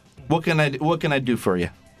 What can I do for you?"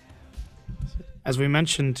 As we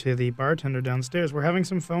mentioned to the bartender downstairs, we're having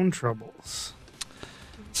some phone troubles.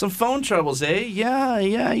 Some phone troubles, eh? Yeah.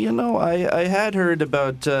 I had heard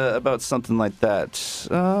about something like that.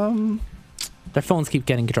 Their phones keep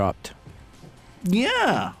getting dropped.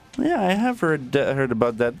 Yeah, I have heard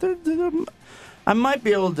about that. I might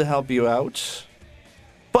be able to help you out,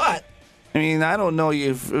 but I mean, I don't know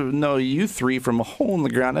you 3 from a hole in the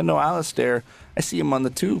ground. I know Alistair. I see him on the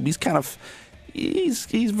tube. He's kind of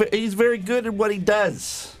he's very good at what he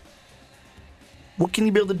does. What can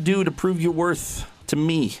you be able to do to prove your worth to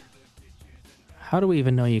me? How do we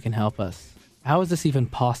even know you can help us? How is this even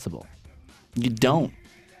possible? You don't.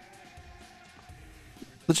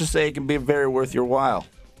 Let's just say it can be very worth your while.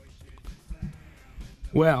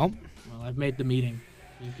 Well, I've made the meeting.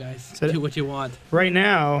 You guys So- do what you want. right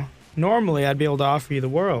now, normally I'd be able to offer you the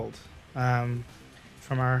world from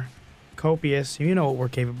our copious, you know what we're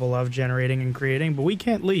capable of generating and creating, but we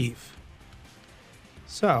can't leave.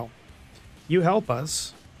 So, you help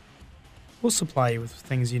us, we'll supply you with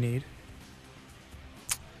things you need.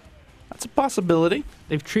 That's a possibility.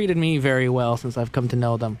 They've treated me very well since I've come to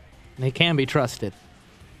know them. They can be trusted.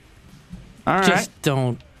 All right. Just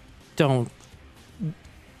don't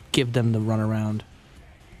give them the runaround.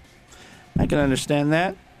 I can understand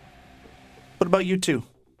that. What about you two?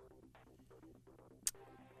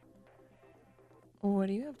 What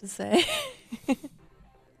do you have to say?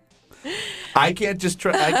 I can't just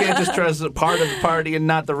trust a part of the party and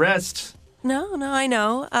not the rest. No, I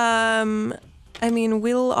know. I mean,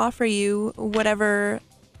 we'll offer you whatever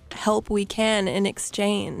help we can in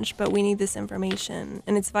exchange, but we need this information,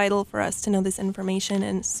 and it's vital for us to know this information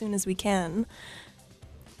as soon as we can.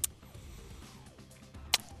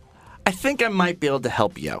 I think I might be able to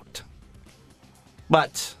help you out.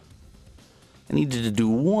 But I need you to do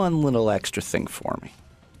one little extra thing for me.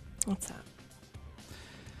 What's that?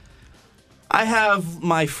 I have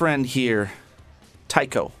my friend here,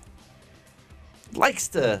 Tycho. Likes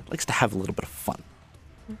to have a little bit of fun.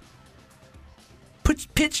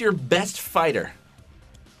 Pitch your best fighter.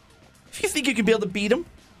 If you think you can be able to beat him,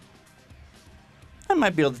 I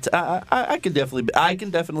might be able to. I can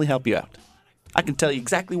definitely help you out. I can tell you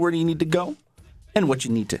exactly where you need to go, and what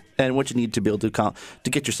you need to be able to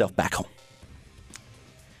get yourself back home.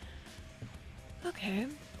 Okay.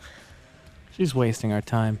 She's wasting our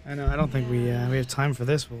time. I know. I don't think we have time for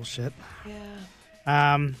this bullshit. Yeah.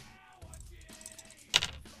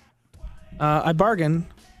 I bargain.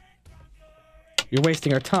 You're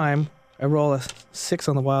wasting our time. I roll a 6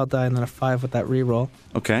 on the wild die and then a 5 with that reroll.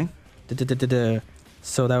 Okay.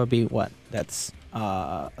 So that would be what? That's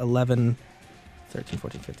 11, 13,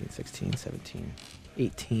 14, 15, 16, 17,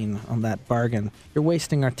 18 on that bargain. You're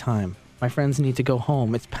wasting our time. My friends need to go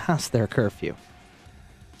home. It's past their curfew.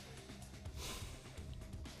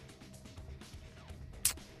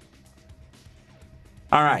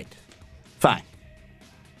 All right. Fine.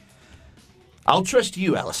 I'll trust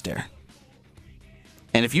you, Alistair.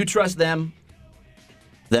 And if you trust them,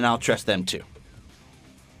 then I'll trust them too.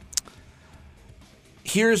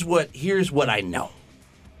 Here's what I know.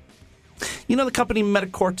 You know the company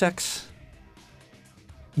Metacortex?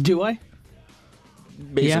 Do I?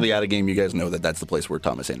 Basically, out of game, you guys know that that's the place where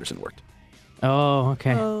Thomas Anderson worked. Oh,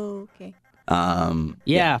 okay. Oh, okay.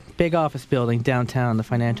 Yeah, big office building downtown, the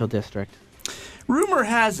financial district. Rumor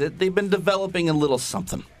has it they've been developing a little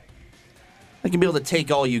something. They can be able to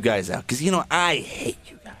take all you guys out. Because, I hate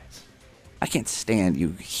you guys. I can't stand you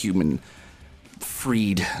human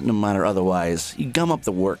freed, no matter otherwise. You gum up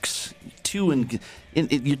the works.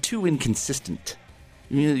 You're too inconsistent.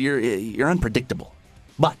 You're unpredictable.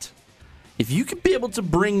 But if you could be able to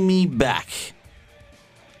bring me back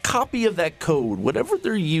a copy of that code, whatever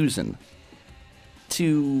they're using,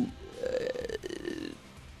 so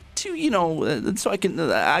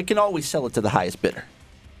I can always sell it to the highest bidder.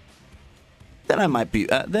 Then I might be.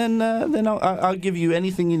 Then I'll give you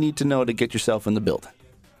anything you need to know to get yourself in the building.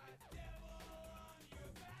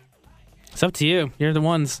 It's up to you. You're the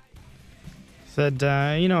ones. Said,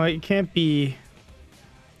 it can't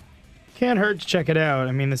hurt to check it out.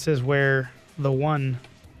 I mean, this is where the one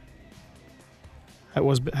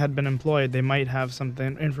had been employed. They might have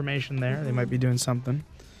information there. They might be doing something.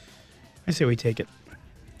 I say we take it.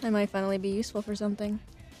 I might finally be useful for something.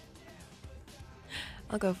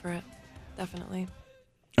 I'll go for it. Definitely.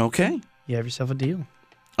 Okay. You have yourself a deal.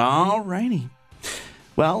 All righty.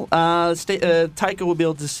 Well, Tycho will be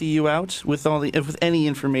able to see you out with any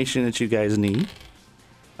information that you guys need.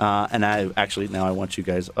 And I want you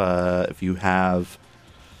guys, if you have,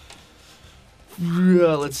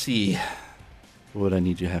 let's see, what I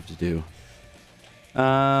need you to have to do.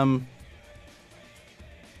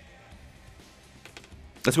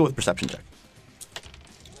 Let's go with perception check.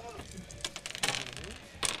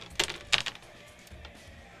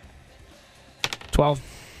 12.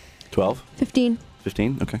 15.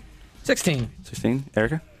 15, okay. 16. 16,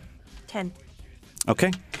 Erica? 10.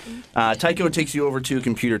 Okay. Tycho takes you over to a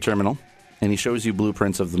computer terminal, and he shows you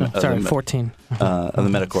blueprints of the... 14. Of the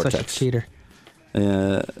Metacortex. Such a cheater.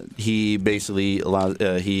 He basically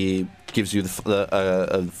he gives you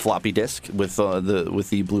a floppy disk with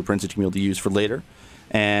the blueprints that you can be able to use for later,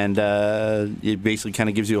 and it basically kind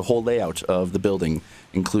of gives you a whole layout of the building,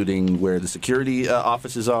 including where the security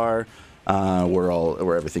offices are,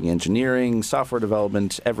 where everything engineering, software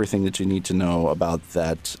development, everything that you need to know about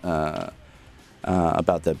that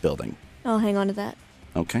building. I'll hang on to that.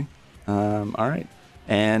 Okay. All right.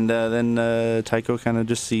 And then Tycho kind of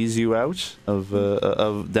just sees you out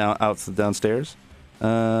downstairs.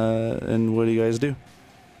 And what do you guys do?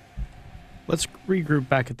 Let's regroup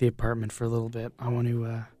back at the apartment for a little bit. I want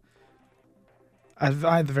to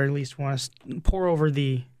I at the very least want to pour over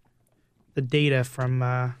the data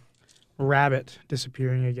from Rabbit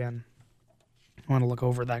disappearing again. I want to look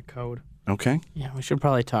over that code. Okay. Yeah, we should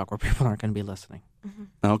probably talk where people aren't going to be listening.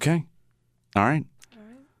 Okay. All right.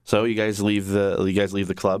 So you guys leave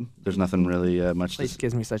the club. There's nothing really much. It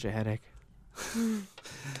gives me such a headache. So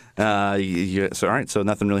all right. So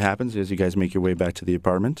nothing really happens as you guys make your way back to the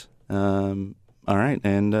apartment. All right.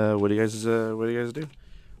 And what do you guys do?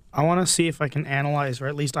 I want to see if I can analyze or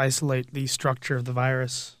at least isolate the structure of the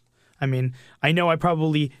virus. I mean, I know I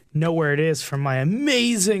probably know where it is from my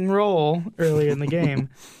amazing roll earlier in the game,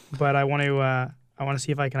 but I want to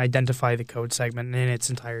see if I can identify the code segment in its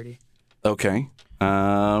entirety. Okay.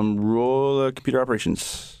 Roll computer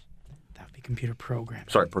operations. That would be computer programming.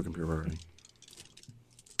 Sorry, computer programming.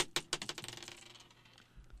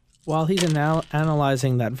 While he's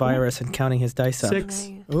analyzing that virus and counting his dice up.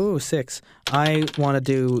 6. Ooh, 6. I want to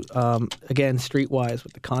do, again, streetwise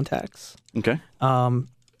with the contacts. Okay.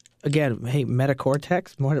 Again, hey,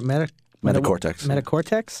 metacortex. Metacortex.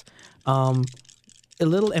 Metacortex. A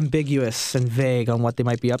little ambiguous and vague on what they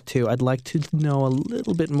might be up to. I'd like to know a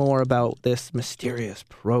little bit more about this mysterious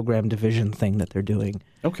program division thing that they're doing.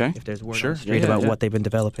 Okay. If there's word Sure. on the street about what they've been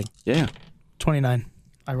developing. Yeah. 29.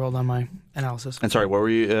 I rolled on my analysis. And sorry, what were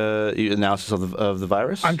you analysis of the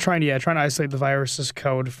virus? I'm trying to isolate the virus's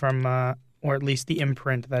code from, or at least the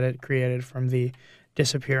imprint that it created from the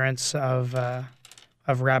disappearance of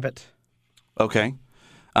Rabbit. Okay.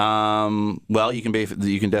 Well, you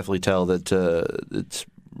can definitely tell that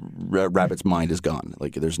Rabbit's mind is gone.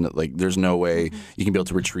 Like there's no way you can be able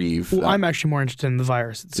to retrieve. Well, I'm actually more interested in the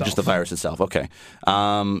virus itself. Just the virus itself. Okay.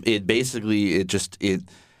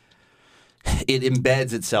 It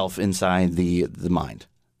embeds itself inside the mind,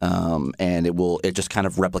 and it just kind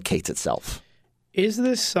of replicates itself. Is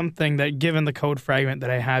this something that, given the code fragment that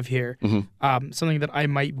I have here, something that I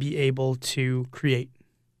might be able to create?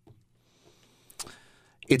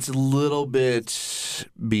 It's a little bit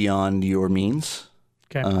beyond your means.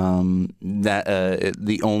 Okay.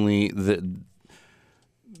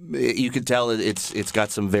 You could tell it's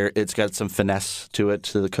got some finesse to it,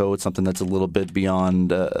 to the code, something that's a little bit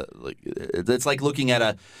beyond. It's like looking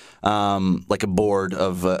at a board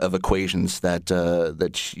of equations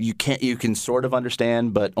that you can sort of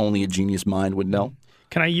understand, but only a genius mind would know.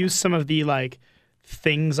 Can I use some of the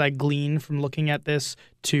things I glean from looking at this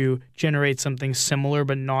to generate something similar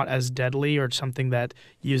but not as deadly, or something that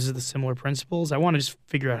uses the similar principles? I want to just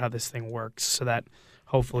figure out how this thing works so that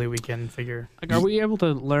hopefully we can figure. Are we able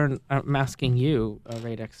to learn? I'm asking you,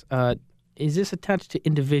 Radix. Is this attached to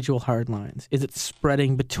individual hard lines? Is it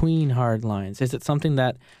spreading between hard lines? Is it something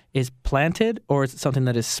that is planted, or is it something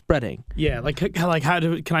that is spreading? Yeah,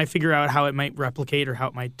 can I figure out how it might replicate or how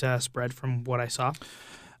it might spread from what I saw?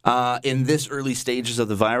 In this early stages of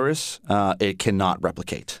the virus, it cannot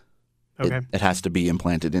replicate. Okay. It has to be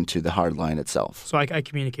implanted into the hard line itself. So I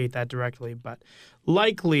communicate that directly, but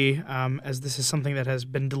likely, as this is something that has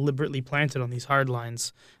been deliberately planted on these hard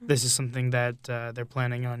lines, this is something that they're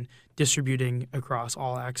planning on distributing across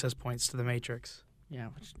all access points to the Matrix. Yeah,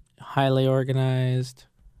 highly organized,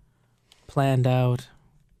 planned out,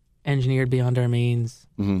 engineered beyond our means.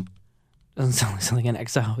 Mm-hmm. Doesn't sound like something an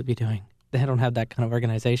exile would be doing. They don't have that kind of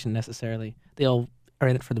organization necessarily. They all are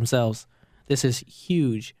in it for themselves. This is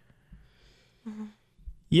huge.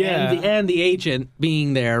 Yeah. And the agent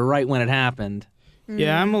being there right when it happened.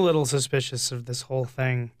 Yeah, I'm a little suspicious of this whole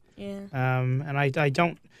thing. Yeah. And I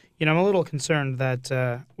don't, I'm a little concerned that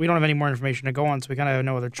we don't have any more information to go on, so we kind of have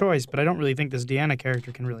no other choice, but I don't really think this Deanna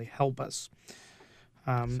character can really help us.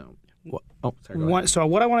 So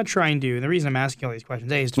what I want to try and do, and the reason I'm asking all these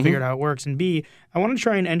questions, A, is to figure out how it works, and B, I want to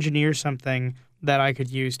try and engineer something that I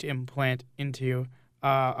could use to implant into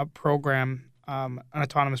a program, an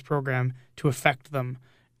autonomous program, to affect them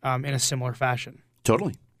in a similar fashion.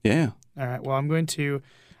 Totally. Yeah. All right. Well, I'm going to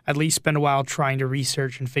at least spend a while trying to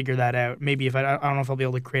research and figure that out. Maybe I don't know if I'll be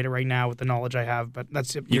able to create it right now with the knowledge I have, but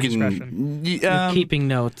that's your discretion. You're keeping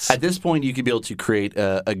notes. At this point, you could be able to create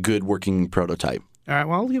a good working prototype. All right.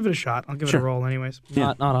 Well, I'll give it a shot. I'll give it a roll anyways.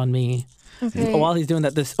 Not on me. Okay. While he's doing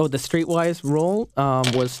that, the streetwise roll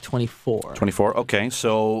was 24. 24. Okay.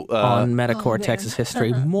 So on Metacortex's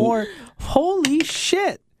history. More. Holy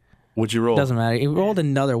shit. What'd you roll? Doesn't matter. He rolled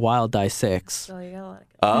another wild die 6. So you got a lot.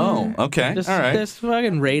 Oh, okay. All right. This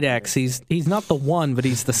fucking Radex, he's not the 1, but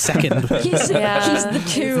he's the 2nd. He's the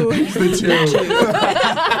 2.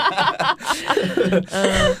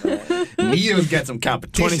 Neo's got some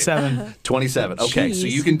competition. 27. Okay, so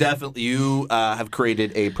Jeez. you can definitely have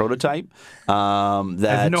created a prototype that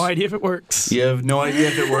I have no idea if it works. You have no idea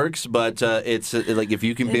if it works, but it's like if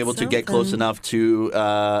you can be able to get close enough to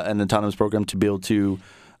an autonomous program to be able to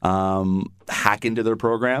hack into their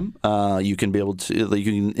program, you can be able to you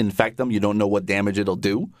can infect them. You don't know what damage it'll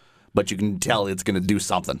do, but you can tell it's going to do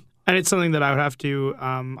something. And it's something that I would have to,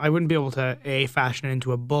 I wouldn't be able to, fashion it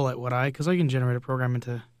into a bullet, would I? Because I can generate a program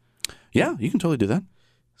into... Yeah, you can totally do that.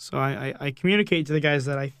 So I communicate to the guys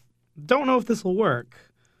that I don't know if this will work.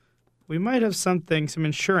 We might have some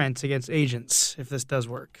insurance against agents if this does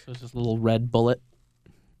work. There's this little red bullet.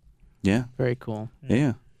 Yeah. Very cool.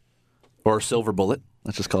 Yeah. Or a silver bullet.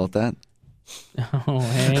 Let's just call it that. Oh,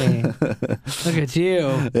 hey. Look at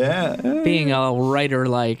you. Yeah. Being all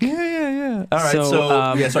writer-like. Yeah. All right, so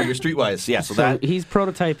sorry, you're streetwise. Yeah, so he's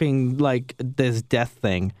prototyping, like, this death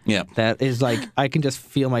thing. Yeah. That is, like, I can just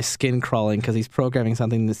feel my skin crawling because he's programming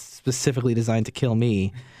something that's specifically designed to kill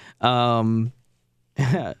me.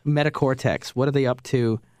 Metacortex, what are they up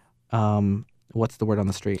to? What's the word on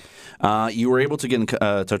the street? You were able to get in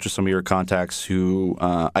touch with some of your contacts who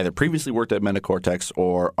either previously worked at Metacortex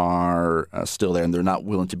or are still there, and they're not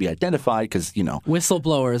willing to be identified because, you know.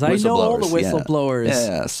 Whistleblowers. I know all the whistleblowers.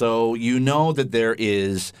 Yeah. So you know that there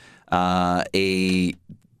is a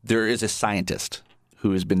scientist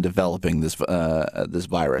who has been developing this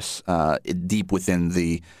virus deep within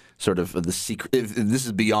the sort of the secret. This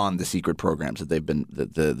is beyond the secret programs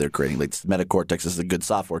that they're creating. Like Metacortex is a good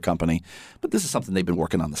software company, but this is something they've been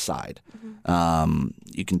working on the side. Mm-hmm.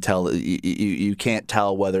 You can tell you can't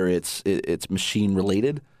tell whether it's machine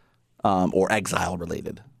related or exile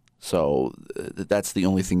related. So that's the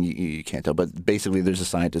only thing you can't tell. But basically, there's a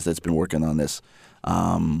scientist that's been working on this.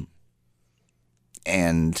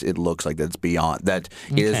 And it looks like that's beyond that.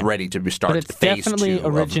 It is ready to start. But it's phase definitely 2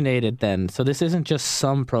 originated then. So this isn't just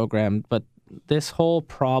some program, but this whole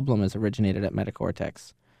problem is originated at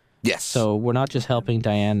Metacortex. Yes. So we're not just helping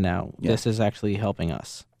Diane now. Yeah. This is actually helping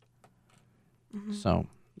us. Mm-hmm. So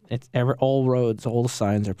it's all roads, all the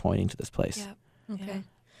signs are pointing to this place. Yep. Okay.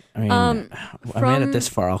 I mean, I made it this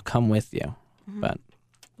far. I'll come with you, but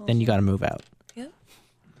then you got to move out. Yep.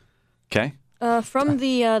 Okay. From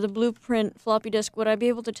the blueprint floppy disk, would I be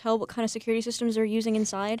able to tell what kind of security systems they're using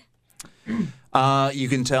inside? You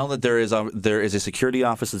can tell that there is a security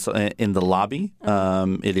office that's in the lobby.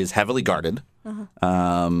 It is heavily guarded.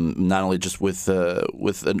 Not only just with a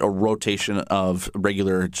rotation of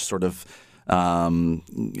regular sort of baton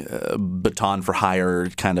for hire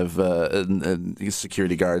kind of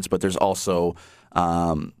security guards, but there's also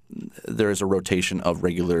there is a rotation of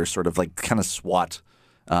regular sort of like kind of SWAT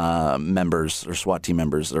members or SWAT team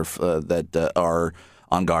members that are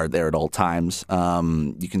on guard there at all times.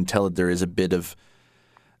 You can tell that there is a bit of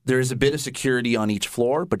security on each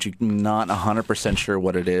floor, but you're not 100% sure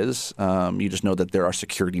what it is. You just know that there are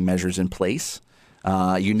security measures in place.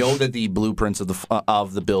 You know that the blueprints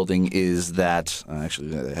of the building is that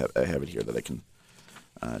actually I have it here that I can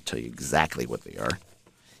tell you exactly what they are.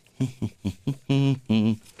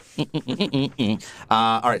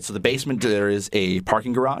 All right, so the basement, there is a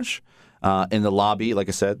parking garage. In the lobby, like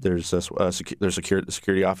I said, there's a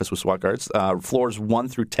security office with SWAT guards. Floors 1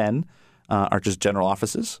 through 10 are just general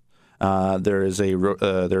offices. There is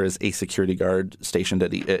a security guard stationed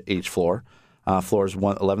at each floor. Floors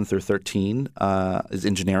 11 through 13 is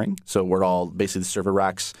engineering, so we're all basically the server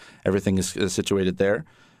racks. Everything is situated there.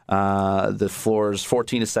 The floors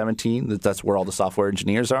 14 to 17, that's where all the software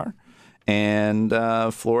engineers are. And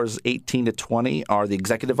floors 18 to 20 are the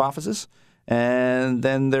executive offices. And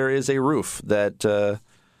then there is a roof that, that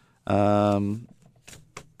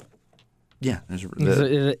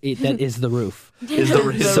is the roof. Is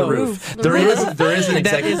the roof. There is an executive.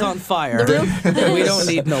 That is on fire. We don't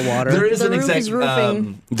need no water. There is The an roof is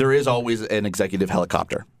roofing. There is always an executive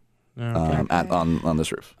helicopter on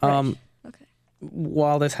this roof.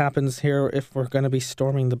 While this happens here, if we're going to be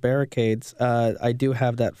storming the barricades, I do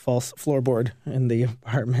have that false floorboard in the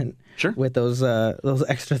apartment. Sure. With those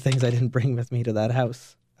extra things I didn't bring with me to that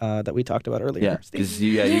house that we talked about earlier. Yeah, because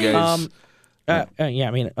you guys. I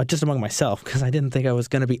mean, just among myself, because I didn't think I was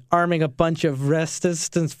going to be arming a bunch of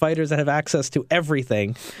resistance fighters that have access to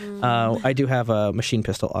everything. I do have a machine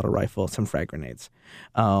pistol, auto rifle, some frag grenades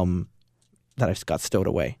that I got stowed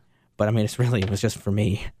away. But I mean, it was just for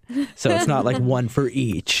me, so it's not like one for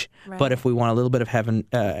each. Right. But if we want a little bit of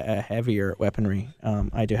heavier weaponry,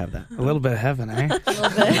 I do have that. A little bit of heaven, eh? A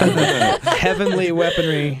little bit. Heavenly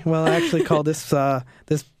weaponry. Well, I actually call this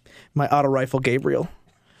my auto rifle Gabriel.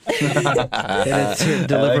 And it's here to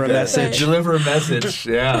deliver a message. Deliver a message.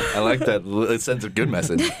 Yeah, I like that. It sends a good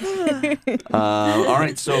message. All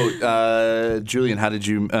right, so Julian, how did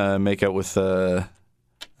you make out with your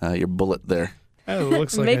bullet there? Oh, it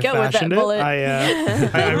looks like Make I out with that fashioned it. bullet.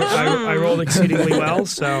 I rolled exceedingly well,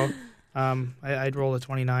 so I'd roll a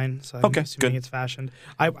 29. So I'm Okay, assuming good. it's fashioned.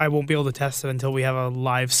 I won't be able to test it until we have a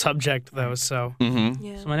live subject, though. So Mm-hmm.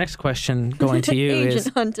 Yeah. So my next question going to you Agent is,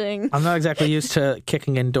 hunting. I'm not exactly used to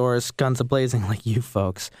kicking indoors, guns a-blazing like you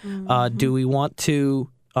folks. Do we want to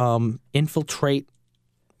infiltrate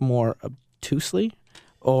more obtusely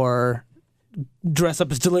or dress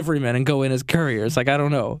up as delivery men and go in as couriers? Like, I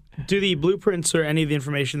don't know. do the blueprints or any of the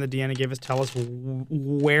information that Deanna gave us tell us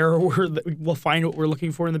where we'll find what we're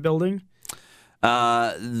looking for in the building?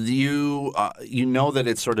 You know that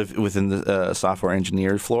it's sort of within the software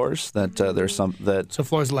engineered floors that there's some that. So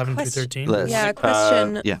floors 11 through Question. 13. Let's- Yeah,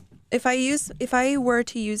 question. Yeah. If I were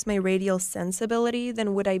to use my radial sensibility,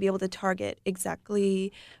 then would I be able to target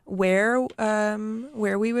exactly where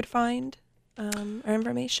we would find our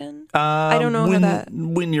information? I don't know how that.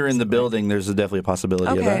 When you're in the building, there's definitely a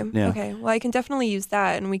possibility Okay. of that. Yeah. Okay. Well, I can definitely use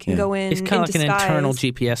that, and we can Yeah. go in. It's kind of like in an disguise. internal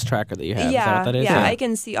GPS tracker that you have. Is that Yeah. what that is? Yeah. I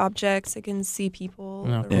can see objects. I can see people.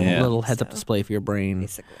 around, Yeah. Little heads-up so, display for your brain.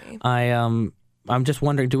 Basically. I'm just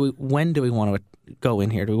wondering, when do we want to go in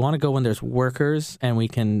here? Do we want to go when there's workers and we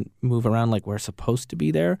can move around like we're supposed to be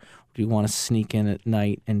there? Or do we want to sneak in at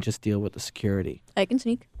night and just deal with the security? I can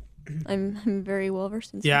sneak. I'm very well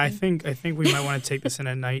versed in Yeah, I sneaking. think we might want to take this in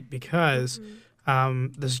at night because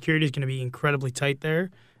the security is going to be incredibly tight there,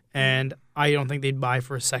 and I don't think they'd buy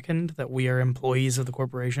for a second that we are employees of the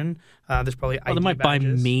corporation. There's probably Well, ID they might buy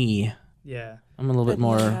badges. me. Yeah, I'm a little bit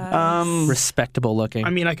more respectable looking.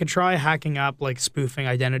 I mean, I could try hacking up like spoofing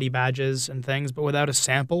identity badges and things, but without a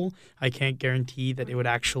sample, I can't guarantee that it would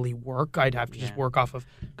actually work. I'd have to just work off of.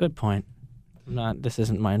 Good point. This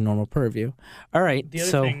isn't my normal purview. All right, The other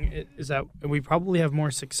so thing is that we probably have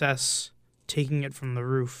more success taking it from the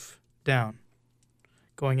roof down,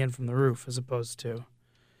 going in from the roof as opposed to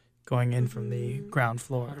going in from the ground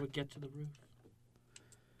floor. we get to the roof?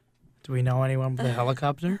 Do we know anyone with a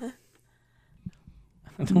helicopter?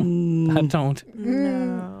 I don't.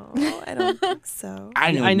 No, I don't think so.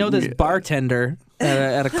 I know this bartender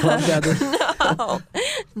at a club down there.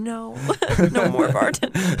 No, no more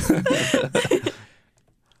bartenders.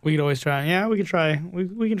 We could always try. Yeah, we could try.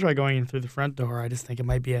 We can try going in through the front door. I just think it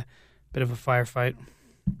might be a bit of a firefight.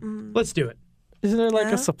 Let's do it. Isn't there like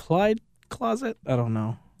Yeah. a supply closet? I don't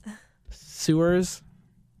know. Sewers?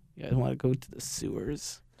 You guys want to go to the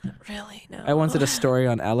sewers? Really? No. I once did a story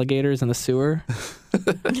on alligators in the sewer.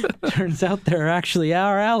 Turns out there actually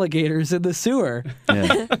are alligators in the sewer.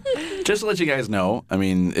 Yeah. Just to let you guys know, I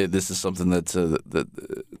mean, this is something that's not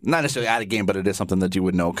necessarily out of game, but it is something that you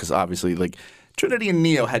would know because obviously, like Trinity and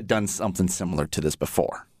Neo had done something similar to this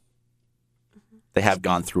before. They have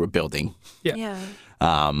gone through a building, Yeah.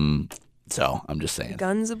 so I'm just saying.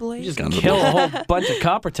 Guns ablaze. Just Guns kill a whole bunch of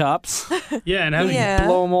copper tops, Yeah, and having Yeah.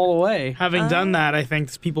 blow them all away. having done that, I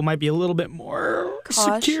think people might be a little bit more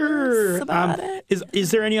Cautious secure. about it.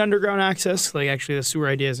 Is there any underground access? Like, actually, the sewer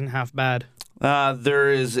idea isn't half bad. There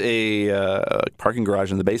is a parking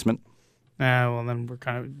garage in the basement. Well, then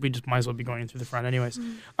we just might as well be going in through the front, anyways.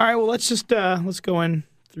 All right, well, let's just let's go in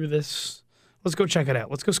through this. Let's go check it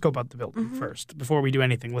out. Let's go scope out the building first before we do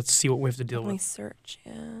anything. Let's see what we have to deal Let me with. search.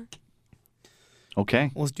 Yeah.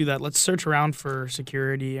 Okay. Let's do that. Let's search around for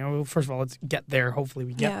security. Well, first of all, let's get there. Hopefully,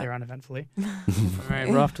 we get Yeah. there uneventfully. All right,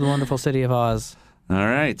 we're off to the wonderful city of Oz. All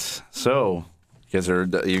right. So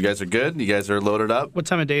you guys are good. You guys are loaded up. What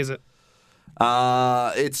time of day is it?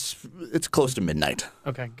 It's close to midnight.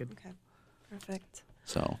 Okay, good. Perfect.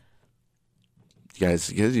 So you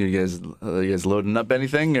guys loading up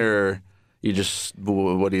anything, or you just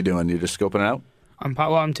what are you doing? You just scoping it out?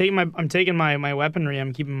 I'm taking my weaponry.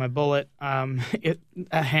 I'm keeping my bullet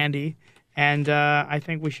handy, and I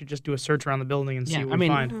think we should just do a search around the building and see what we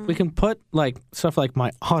find. we can put like stuff like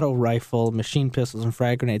my auto rifle, machine pistols, and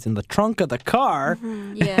frag grenades in the trunk of the car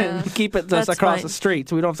Yeah. and keep it That's just across fine. the street,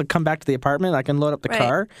 so we don't have to come back to the apartment. I can load up the Right.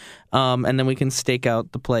 car, and then we can stake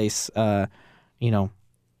out the place.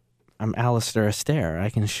 I'm Alistair Astaire. I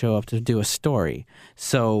can show up to do a story,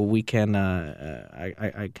 so we can.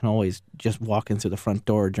 I can always just walk in through the front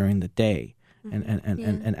door during the day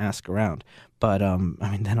and ask around. But I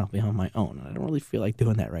mean, then I'll be on my own, and I don't really feel like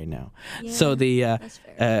doing that right now. So That's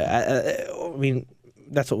fair. I mean,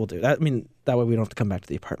 that's what we'll do. I mean, that way we don't have to come back to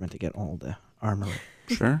the apartment to get all the armory.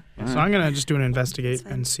 Sure. So I'm gonna just do an investigate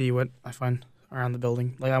and see what I find around the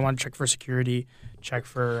building. Like, I want to check for security, check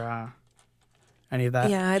for any of that.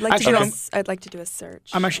 Yeah, I'd like to do a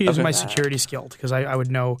search. I'm actually using my that. security skill because I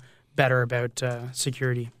would know better about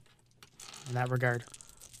security in that regard.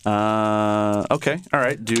 Okay. All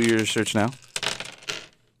right. Do your search now.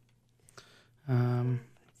 10,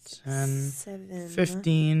 7.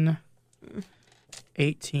 15,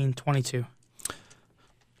 18, 22.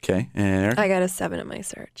 Okay. And Eric? I got a 7 at my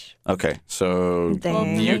search. Okay. So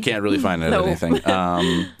Dang. you can't really find No. anything.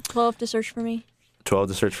 12 to search for me. 12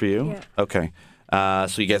 to search for you? Yeah. Okay.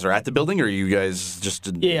 So you guys are at the building, or you guys just...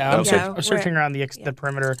 Yeah, I'm, Okay. I'm searching around the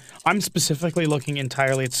perimeter. I'm specifically looking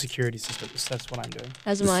entirely at security systems. That's what I'm doing.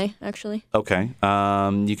 As am I, actually. Okay.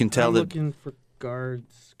 You can tell I'm that... looking for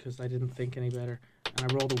guards because I didn't think any better.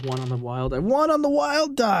 And I rolled a 1 on the wild. I won on the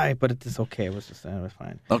wild die, but it's okay. It was just it was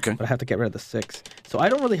fine. Okay. But I have to get rid of the 6. So I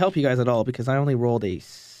don't really help you guys at all because I only rolled a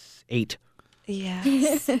 8. Yeah.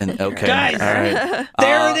 Okay. Guys! All right.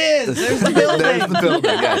 There it is! There's the building! There's the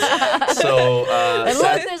building, yes. So, And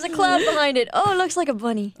look, there's a cloud behind it. Oh, it looks like a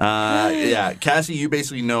bunny. yeah, Cassie, you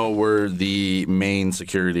basically know where the main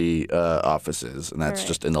security office is, and that's All right.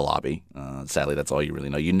 just in the lobby. Sadly, that's all you really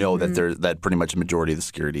know. You know that that pretty much the majority of the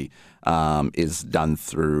security is done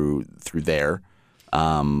through there.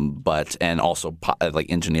 But and also like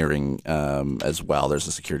engineering as well. There's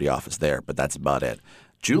a security office there, but that's about it.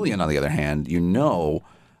 Julian, on the other hand, you know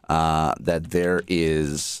that there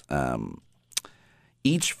is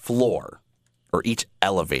each floor or each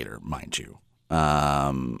elevator, mind you,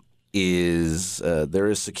 there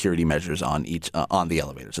is security measures on each on the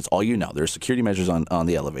elevators. That's all you know. There are security measures on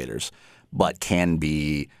the elevators, but can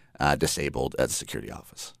be disabled at the security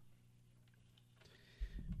office.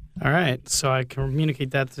 All right, so I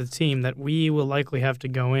communicate that to the team that we will likely have to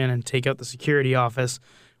go in and take out the security office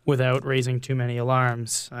without raising too many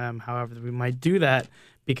alarms. However, we might do that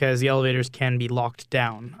because the elevators can be locked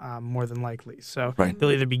down, more than likely. So Right.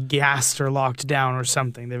 they'll either be gassed or locked down or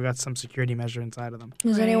something. They've got some security measure inside of them.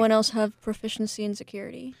 Does Right. anyone else have proficiency in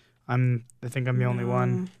security? I think I'm the only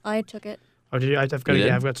one. I took it. Oh, did you? I've got You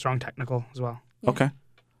did? I've got strong technical as well. Yeah. Okay.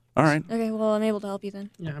 All right. Okay, well, I'm able to help you then.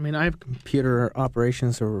 Yeah, I mean, I have computer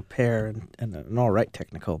operations or repair and an all right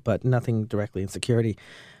technical, but nothing directly in security.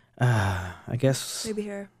 I guess Maybe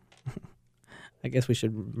here. I guess we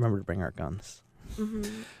should remember to bring our guns. Mm-hmm.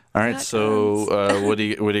 All right. That So, what are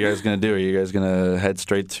you guys gonna do? Are you guys gonna head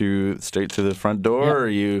straight to the front door?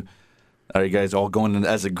 Yep. Or are you guys all going in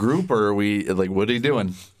as a group, or are we like what are you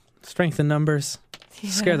doing? Strength in numbers.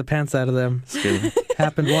 Scare the pants out of them.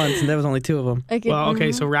 Happened once, and there was only 2 of them. Okay. Well,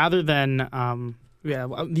 okay, so rather than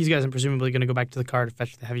these guys are presumably going to go back to the car to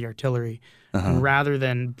fetch the heavy artillery. And rather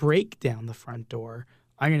than break down the front door,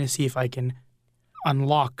 I'm going to see if I can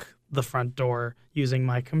unlock the front door using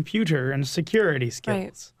my computer and security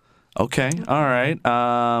skills. Okay. All right.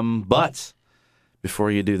 But before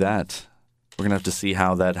you do that, we're gonna have to see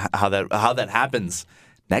how that happens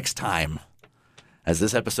next time, as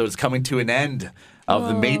this episode is coming to an end of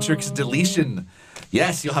the Matrix deletion.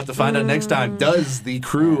 Yes, you'll have to find out next time. Does the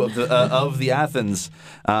crew of the Athens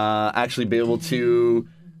actually be able to?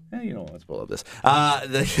 Let's pull up this.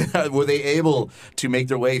 Were they able to make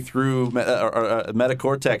their way through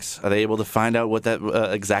Metacortex? Are they able to find out what that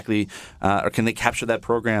exactly, or can they capture that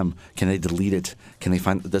program? Can they delete it? Can they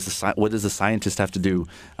find? What does the scientist have to do?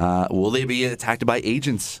 Will they be attacked by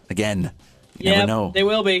agents again? You never know. They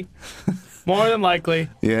will be. More than likely,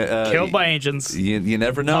 Yeah, killed by agents. You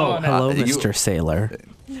never know. Hello, Mr. Sailor.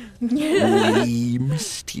 We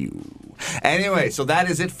missed you. Anyway, so that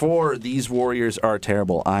is it for These Warriors Are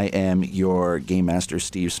Terrible. I am your Game Master,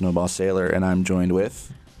 Steve Snowball Sailor, and I'm joined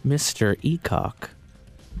with... Mr. Ecock.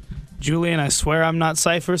 Julian, I swear I'm not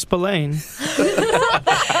Cypher Spillane.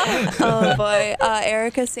 Oh boy,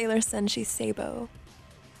 Erica Sailor Senshi Sabo.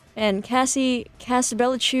 And Cassie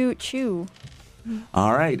Casabella Chu.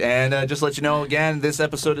 All right, and just to let you know again, this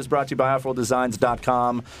episode is brought to you by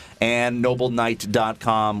OffworldDesigns.com and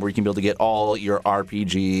NobleKnight.com, where you can be able to get all your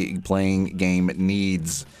RPG playing game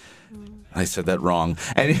needs. I said that wrong.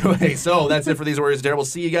 Anyway, so that's it for These Warriors Are Terrible.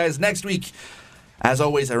 See you guys next week. As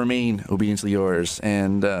always, I remain obediently yours,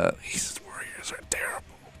 and These Warriors Are Terrible.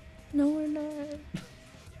 No, we're not.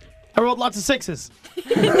 I rolled lots of 6s.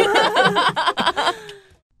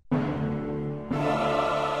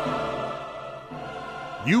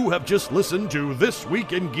 You have just listened to This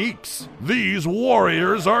Week in Geeks. These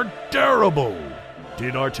warriors are terrible.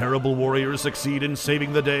 Did our terrible warriors succeed in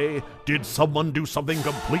saving the day? Did someone do something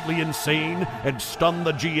completely insane and stun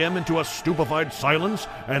the GM into a stupefied silence?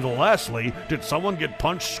 And lastly, did someone get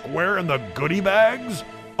punched square in the goodie bags?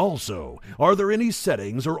 Also, are there any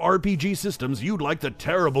settings or RPG systems you'd like the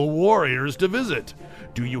Terrible Warriors to visit?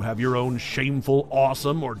 Do you have your own shameful,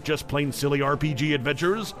 awesome, or just plain silly RPG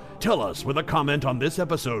adventures? Tell us with a comment on this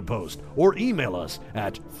episode post or email us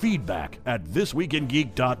at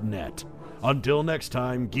feedback@thisweekingeek.net. Until next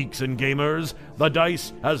time, geeks and gamers, the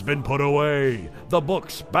dice has been put away, the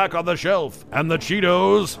books back on the shelf, and the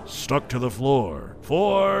Cheetos stuck to the floor.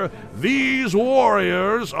 For these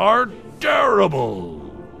warriors are terrible.